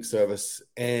You Everything service,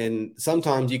 and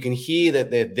sometimes you can hear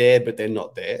that they're there, but they're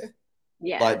not there.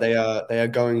 Yeah, Like they are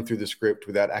going through the script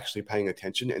without actually paying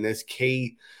attention, and there's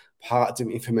key parts of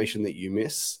information that you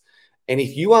miss. And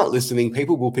if you aren't listening,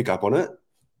 people will pick up on it.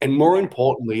 And more yeah,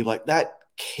 importantly, like that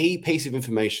key piece of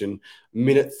information,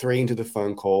 minute 3 into the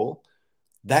phone call,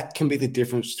 that can be the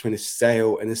difference between a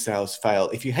sale and a sales fail.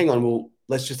 If you hang on, well,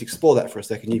 let's just explore that for a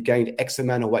second. You've gained X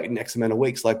amount of weight in X amount of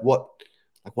weeks. Like what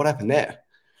happened there?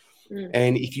 mm,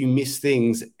 And if you miss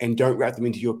things and don't wrap them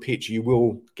into your pitch, you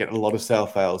will get a lot of sale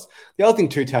fails. The other thing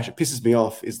too, Tash, it pisses me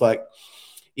off is like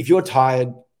if you're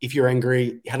tired, if you're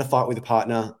angry, you had a fight with a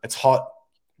partner, it's hot,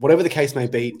 whatever the case may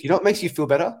be, you know what makes you feel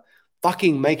better?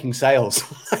 Fucking making sales.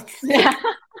 yeah.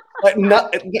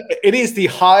 It is the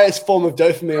highest form of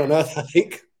dopamine on earth, I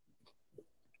think.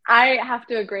 I have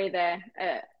to agree there.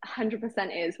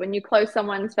 100% is when you close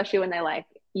someone, especially when they're like,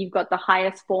 you've got the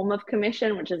highest form of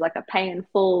commission, which is like a pay in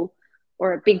full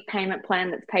or a big payment plan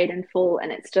that's paid in full.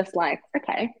 And it's just like,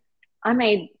 okay, I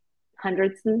made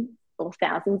hundreds or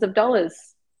thousands of dollars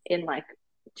in like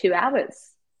 2 hours.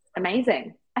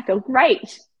 Amazing. I feel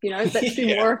great. Let's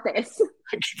do more of this.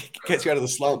 Gets you out of the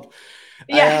slump.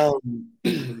 Yeah.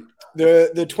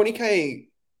 The 20K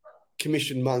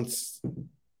commission months,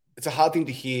 it's a hard thing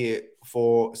to hear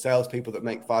for salespeople that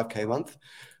make 5K a month.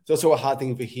 It's also a hard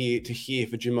thing to hear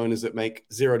for gym owners that make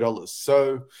 $0.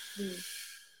 So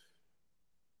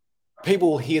people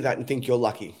will hear that and think you're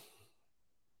lucky.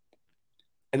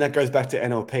 And that goes back to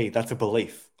NLP. That's a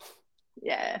belief.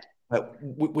 Yeah. That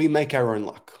we make our own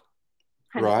luck,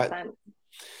 100%. right?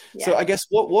 Yeah. So I guess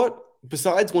what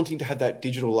besides wanting to have that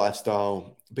digital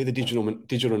lifestyle, be the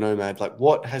digital nomad, like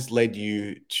what has led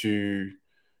you to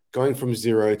going from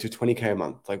 0 to 20K a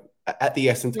month? Like at the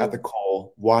essence, at the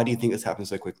core, why do you think this happens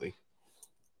so quickly?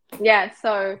 Yeah,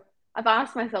 so I've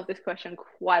asked myself this question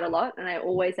quite a lot, and I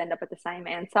always end up at the same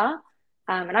answer.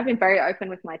 And I've been very open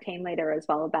with my team leader as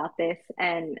well about this.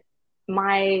 And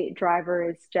my driver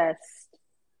is just,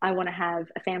 I want to have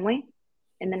a family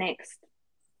in the next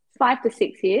 5 to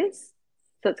 6 years.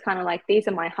 So it's kind of like these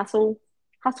are my hustle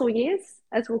years,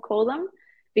 as we'll call them,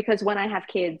 because when I have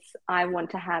kids, I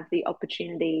want to have the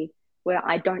opportunity where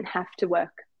I don't have to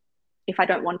work if I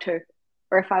don't want to,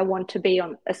 or if I want to be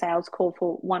on a sales call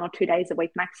for 1 or 2 days a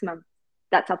week maximum,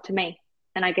 that's up to me.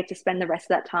 And I get to spend the rest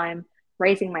of that time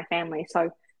raising my family.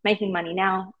 So making money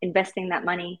now, investing that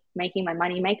money, making my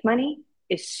money make money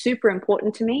is super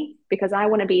important to me because I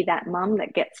want to be that mum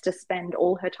that gets to spend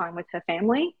all her time with her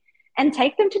family and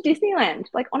take them to Disneyland,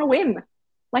 like on a whim,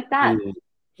 like that.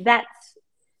 That's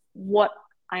what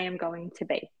I am going to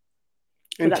be.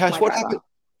 So and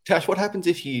Tash, what happens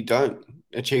if you don't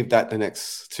achieve that the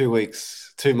next 2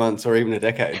 weeks, 2 months, or even a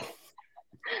decade?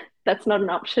 That's not an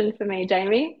option for me,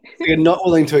 Jamie. You're not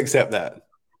willing to accept that.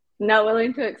 Not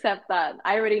willing to accept that.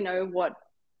 I already know what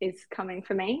is coming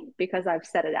for me because I've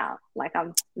set it out. Like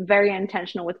I'm very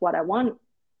intentional with what I want.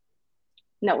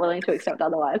 Not willing to accept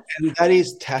otherwise. And that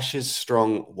is Tasha's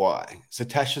strong why. So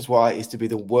Tasha's why is to be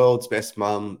the world's best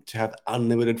mum, to have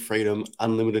unlimited freedom,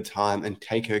 unlimited time, and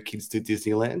take her kids to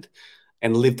Disneyland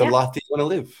and live the life that you want to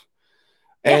live.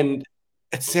 And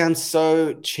it sounds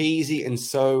so cheesy and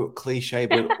so cliche,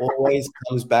 but it always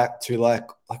comes back to like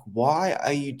why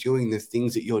are you doing the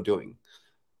things that you're doing?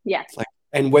 Yeah. It's like,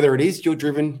 and whether it is you're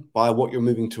driven by what you're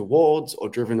moving towards or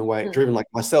driven like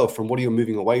myself from what are you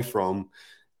moving away from?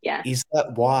 Yeah. Is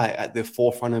that why at the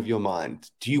forefront of your mind?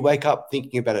 Do you wake up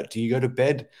thinking about it? Do you go to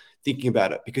bed thinking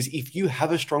about it? Because if you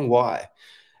have a strong why,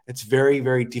 it's very,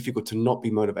 very difficult to not be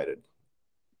motivated.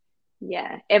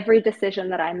 Yeah. Every decision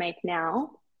that I make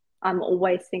now, I'm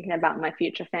always thinking about my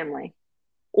future family.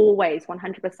 Always,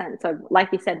 100%. So like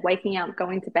you said, waking up,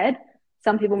 going to bed,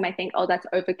 some people may think, oh, that's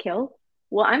overkill.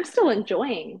 Well, I'm still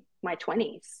enjoying my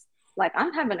 20s. Like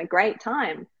I'm having a great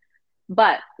time.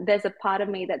 But there's a part of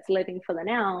me that's living for the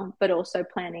now, but also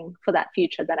planning for that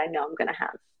future that I know I'm going to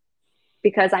have.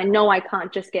 Because I know I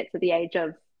can't just get to the age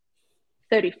of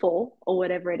 34 or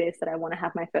whatever it is that I want to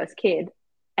have my first kid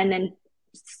and then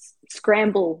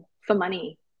scramble for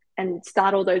money and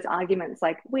start all those arguments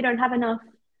like, we don't have enough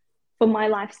for my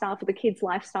lifestyle, for the kids'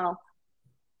 lifestyle.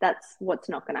 That's what's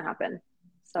not going to happen.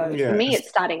 So for Yeah. me, it's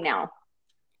starting now.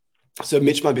 So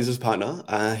Mitch, my business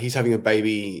partner, he's having a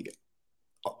baby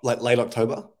like late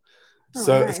October. Oh,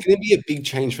 So it's nice. going to be a big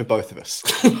change for both of us.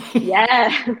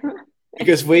 Yeah.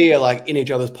 Because we are like in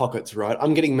each other's pockets, right?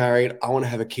 I'm getting married. I want to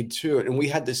have a kid too. And we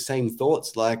had the same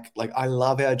thoughts. Like I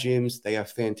love our gyms. They are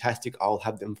fantastic. I'll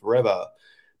have them forever.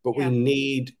 But we Yeah.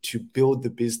 need to build the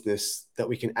business that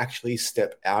we can actually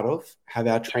step out of, have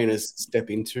our trainers step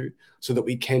into so that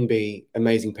we can be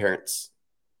amazing parents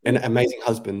and amazing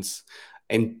husbands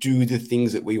and do the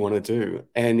things that we want to do.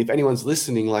 And if anyone's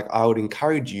listening, like I would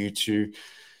encourage you to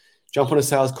jump on a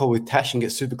sales call with Tash and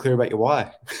get super clear about your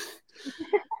why.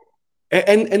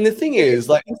 And the thing is,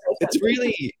 like, it's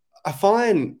really, I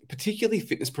find particularly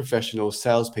fitness professionals,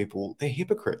 salespeople, they're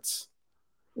hypocrites.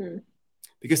 Mm.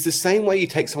 Because the same way you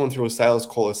take someone through a sales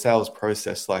call, a sales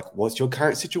process, like, what's your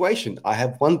current situation? I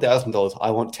have $1,000.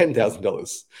 I want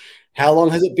 $10,000. How long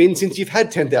has it been since you've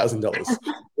had $10,000?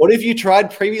 What have you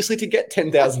tried previously to get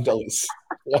 $10,000?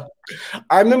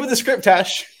 I remember the script,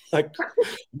 Ash. Like,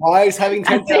 why is having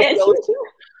 $10,000?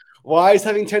 Why is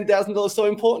having $10,000 so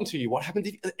important to you? What happens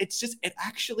if it's just, it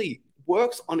actually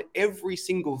works on every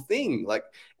single thing, like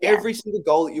every single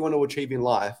goal that you want to achieve in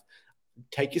life.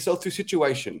 Take yourself through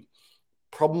situation,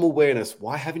 problem awareness.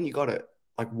 Why haven't you got it?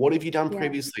 Like, what have you done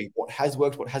previously? What has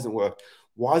worked? What hasn't worked?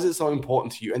 Why is it so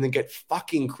important to you? And then get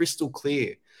fucking crystal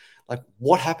clear. Like,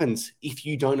 what happens if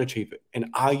you don't achieve it? And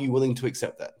are you willing to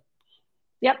accept that?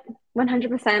 Yep,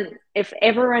 100%. If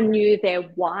everyone knew their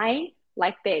why,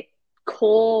 like their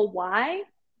core why,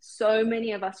 so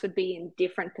many of us would be in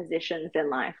different positions in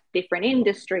life, different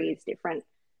industries, different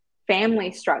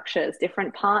family structures,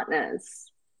 different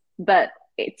partners. But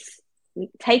it's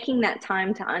taking that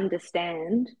time to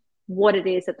understand what it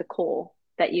is at the core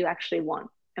that you actually want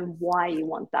and why you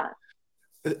want that.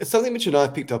 It's something Mitch and I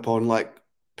picked up on. Like,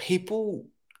 people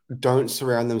don't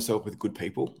surround themselves with good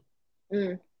people.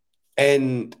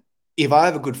 And if I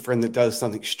have a good friend that does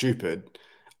something stupid,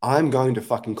 I'm going to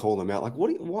fucking call them out. Like,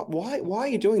 why are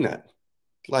you doing that?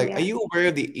 Like, are you aware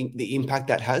of the impact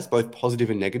that has, both positive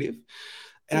and negative?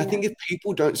 And I think if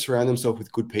people don't surround themselves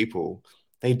with good people,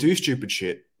 they do stupid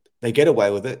shit. They get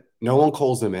away with it. No one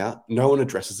calls them out. No one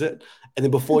addresses it. And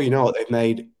then before you know it, they've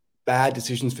made bad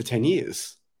decisions for 10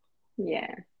 years.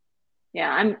 Yeah.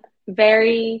 Yeah. I'm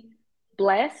very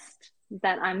blessed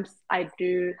that I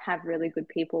do have really good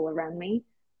people around me,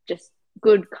 just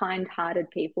good,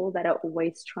 kind-hearted people that are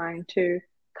always trying to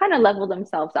kind of level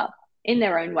themselves up in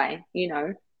their own way. You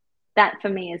know, that for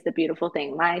me is the beautiful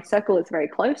thing. My circle is very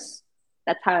close.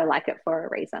 That's how I like it for a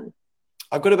reason.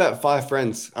 I've got about 5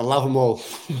 friends. I love them all.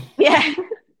 Yeah.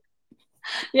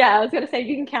 Yeah, I was going to say, if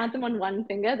you can count them on one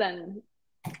finger, then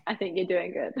I think you're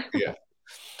doing good. Yeah.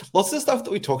 Lots of stuff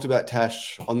that we talked about,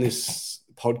 Tash, on this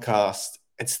podcast,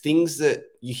 it's things that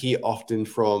you hear often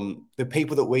from the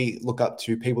people that we look up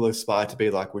to, people aspire to be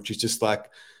like, which is just like,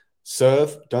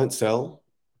 serve, don't sell.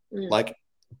 Like,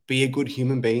 be a good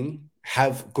human being,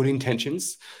 have good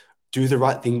intentions, do the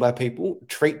right thing by people,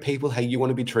 treat people how you want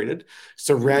to be treated,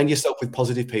 surround yourself with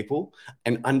positive people,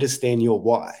 and understand your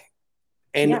why.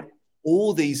 And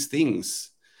all these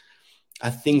things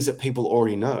are things that people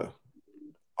already know.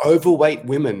 Overweight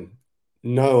women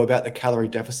know about the calorie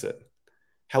deficit.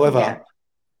 However,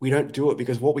 we don't do it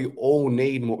because what we all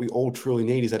need and what we all truly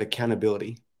need is that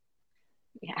accountability.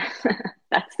 Yeah,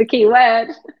 that's the key word.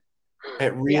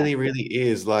 It really, really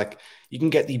is. Like, you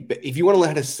can get if you want to learn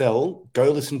how to sell,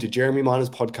 go listen to Jeremy Miner's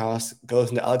podcast, go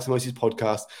listen to Alex Mosi's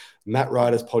podcast, Matt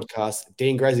Ryder's podcast,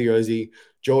 Dean Graziosi,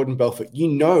 Jordan Belfort. You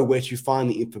know where to find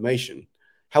the information.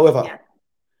 However,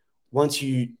 once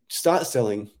you start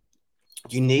selling,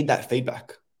 you need that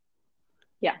feedback.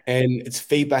 Yeah. And it's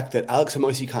feedback that Alex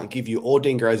Mosi can't give you or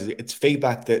Dean Graziosi. It's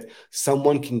feedback that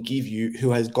someone can give you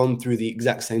who has gone through the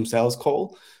exact same sales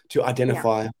call to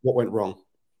identify what went wrong.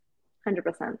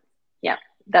 100%. Yeah.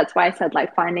 That's why I said,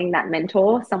 like, finding that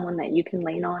mentor, someone that you can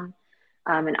lean on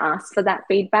and ask for that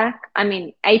feedback. I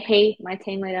mean, AP, my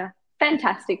team leader,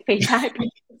 fantastic feedback.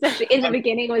 Especially in the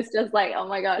beginning was just like, oh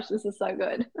my gosh, this is so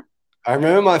good. I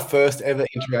remember my first ever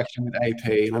interaction with AP,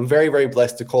 and I'm very, very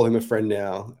blessed to call him a friend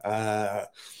now.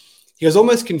 He was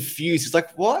almost confused. He's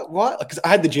like, "What? Because I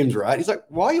had the gyms, right?" He's like,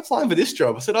 "Why are you applying for this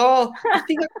job?" I said, I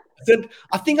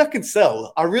think I could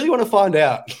sell. I really want to find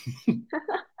out."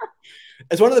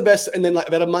 It's one of the best. And then, like,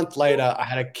 about a month later, I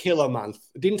had a killer month.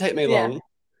 It didn't take me long. And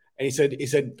he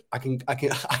said, I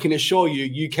can assure you,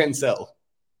 you can sell.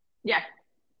 Yeah.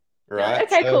 Right.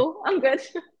 Okay, cool. I'm good.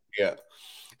 Yeah.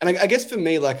 And I guess for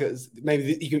me, like,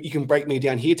 maybe you can break me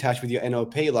down here, Tash, with your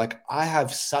NLP. Like, I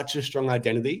have such a strong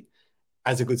identity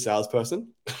as a good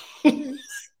salesperson. And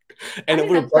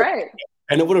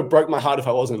And it would have broke my heart if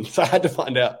I wasn't. So I had to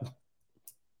find out.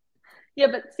 Yeah,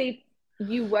 but see,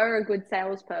 you were a good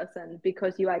salesperson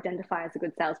because you identify as a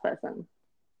good salesperson.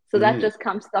 So that just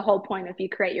comes to the whole point of you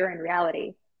create your own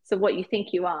reality. So what you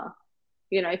think you are,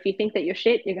 if you think that you're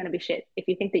shit, you're going to be shit. If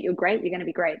you think that you're great, you're going to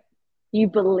be great. You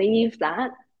believe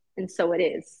that, and so it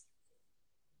is.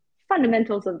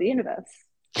 Fundamentals of the universe.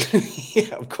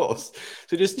 Yeah, of course.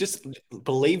 So just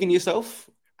believe in yourself,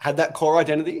 have that core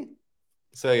identity.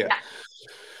 So yeah.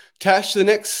 Tash, the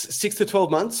next 6 to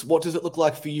 12 months, what does it look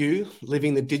like for you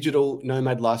living the digital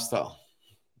nomad lifestyle?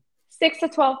 6 to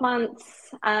 12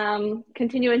 months,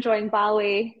 continue enjoying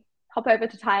Bali, hop over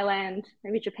to Thailand,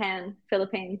 maybe Japan,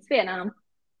 Philippines, Vietnam,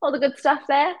 all the good stuff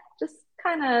there. Just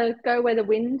kind of go where the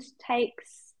wind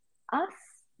takes us,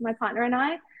 my partner and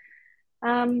I.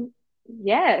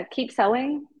 Yeah, keep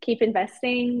selling, keep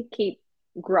investing, keep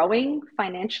growing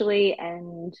financially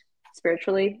and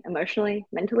spiritually, emotionally,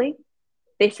 mentally.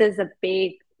 This is a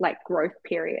big growth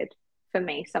period for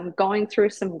me. So I'm going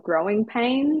through some growing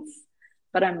pains,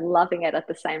 but I'm loving it at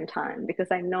the same time because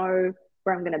I know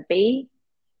where I'm going to be.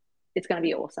 It's going to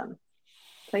be awesome.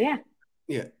 So yeah.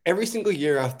 Yeah. Every single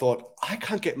year I've thought, I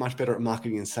can't get much better at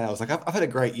marketing and sales. I've had a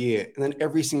great year. And then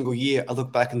every single year I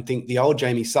look back and think the old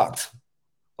Jamie sucked.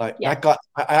 That guy,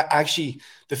 I actually,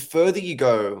 the further you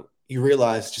go, you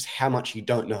realize just how much you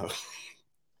don't know.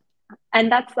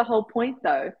 And that's the whole point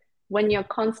though. When you're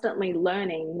constantly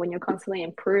learning, when you're constantly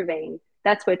improving,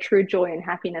 that's where true joy and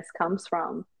happiness comes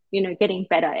from. Getting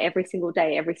better every single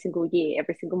day, every single year,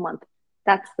 every single month.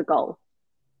 That's the goal.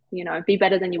 Be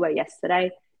better than you were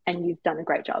yesterday, and you've done a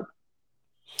great job.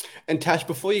 And Tash,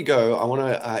 before you go, I want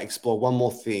to explore one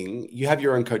more thing. You have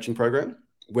your own coaching program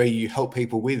where you help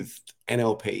people with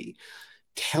NLP.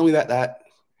 Tell me about that.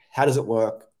 How does it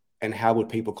work? And how would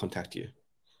people contact you?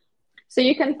 So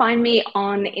you can find me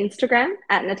on Instagram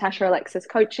at Natasha Alexis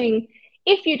Coaching.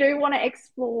 If you do want to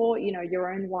explore,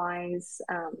 your own whys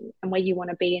and where you want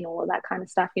to be and all of that kind of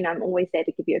stuff, I'm always there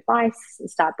to give you advice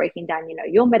and start breaking down,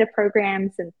 your meta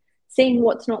programs and seeing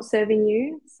what's not serving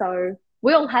you. So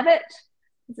we all have it.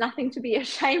 It's nothing to be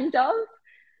ashamed of,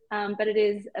 but it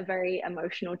is a very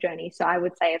emotional journey. So I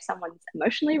would say if someone's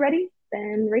emotionally ready,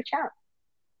 then reach out.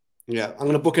 Yeah, I'm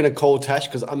going to book in a call, Tash,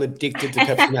 because I'm addicted to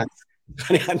Pepsi Max.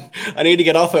 I need to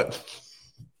get off it.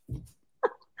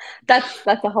 That's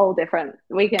a whole different.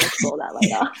 We can explore that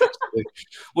later.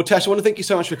 Well, Tash, I want to thank you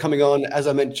so much for coming on. As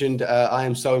I mentioned, I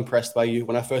am so impressed by you.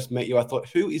 When I first met you, I thought,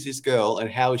 who is this girl and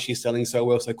how is she selling so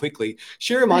well so quickly?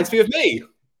 She reminds me of me.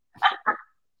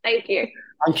 Thank you.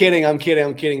 I'm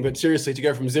kidding. But seriously, to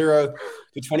go from 0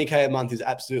 to 20K a month is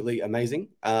absolutely amazing.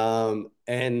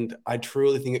 And I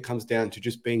truly think it comes down to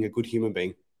just being a good human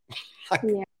being.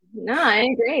 Yeah. No, I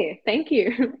agree. Thank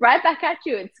you. Right back at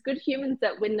you. It's good humans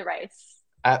that win the race.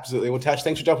 Absolutely. Well, Tash,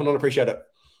 thanks for jumping on. Appreciate it.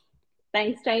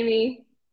 Thanks, Jamie.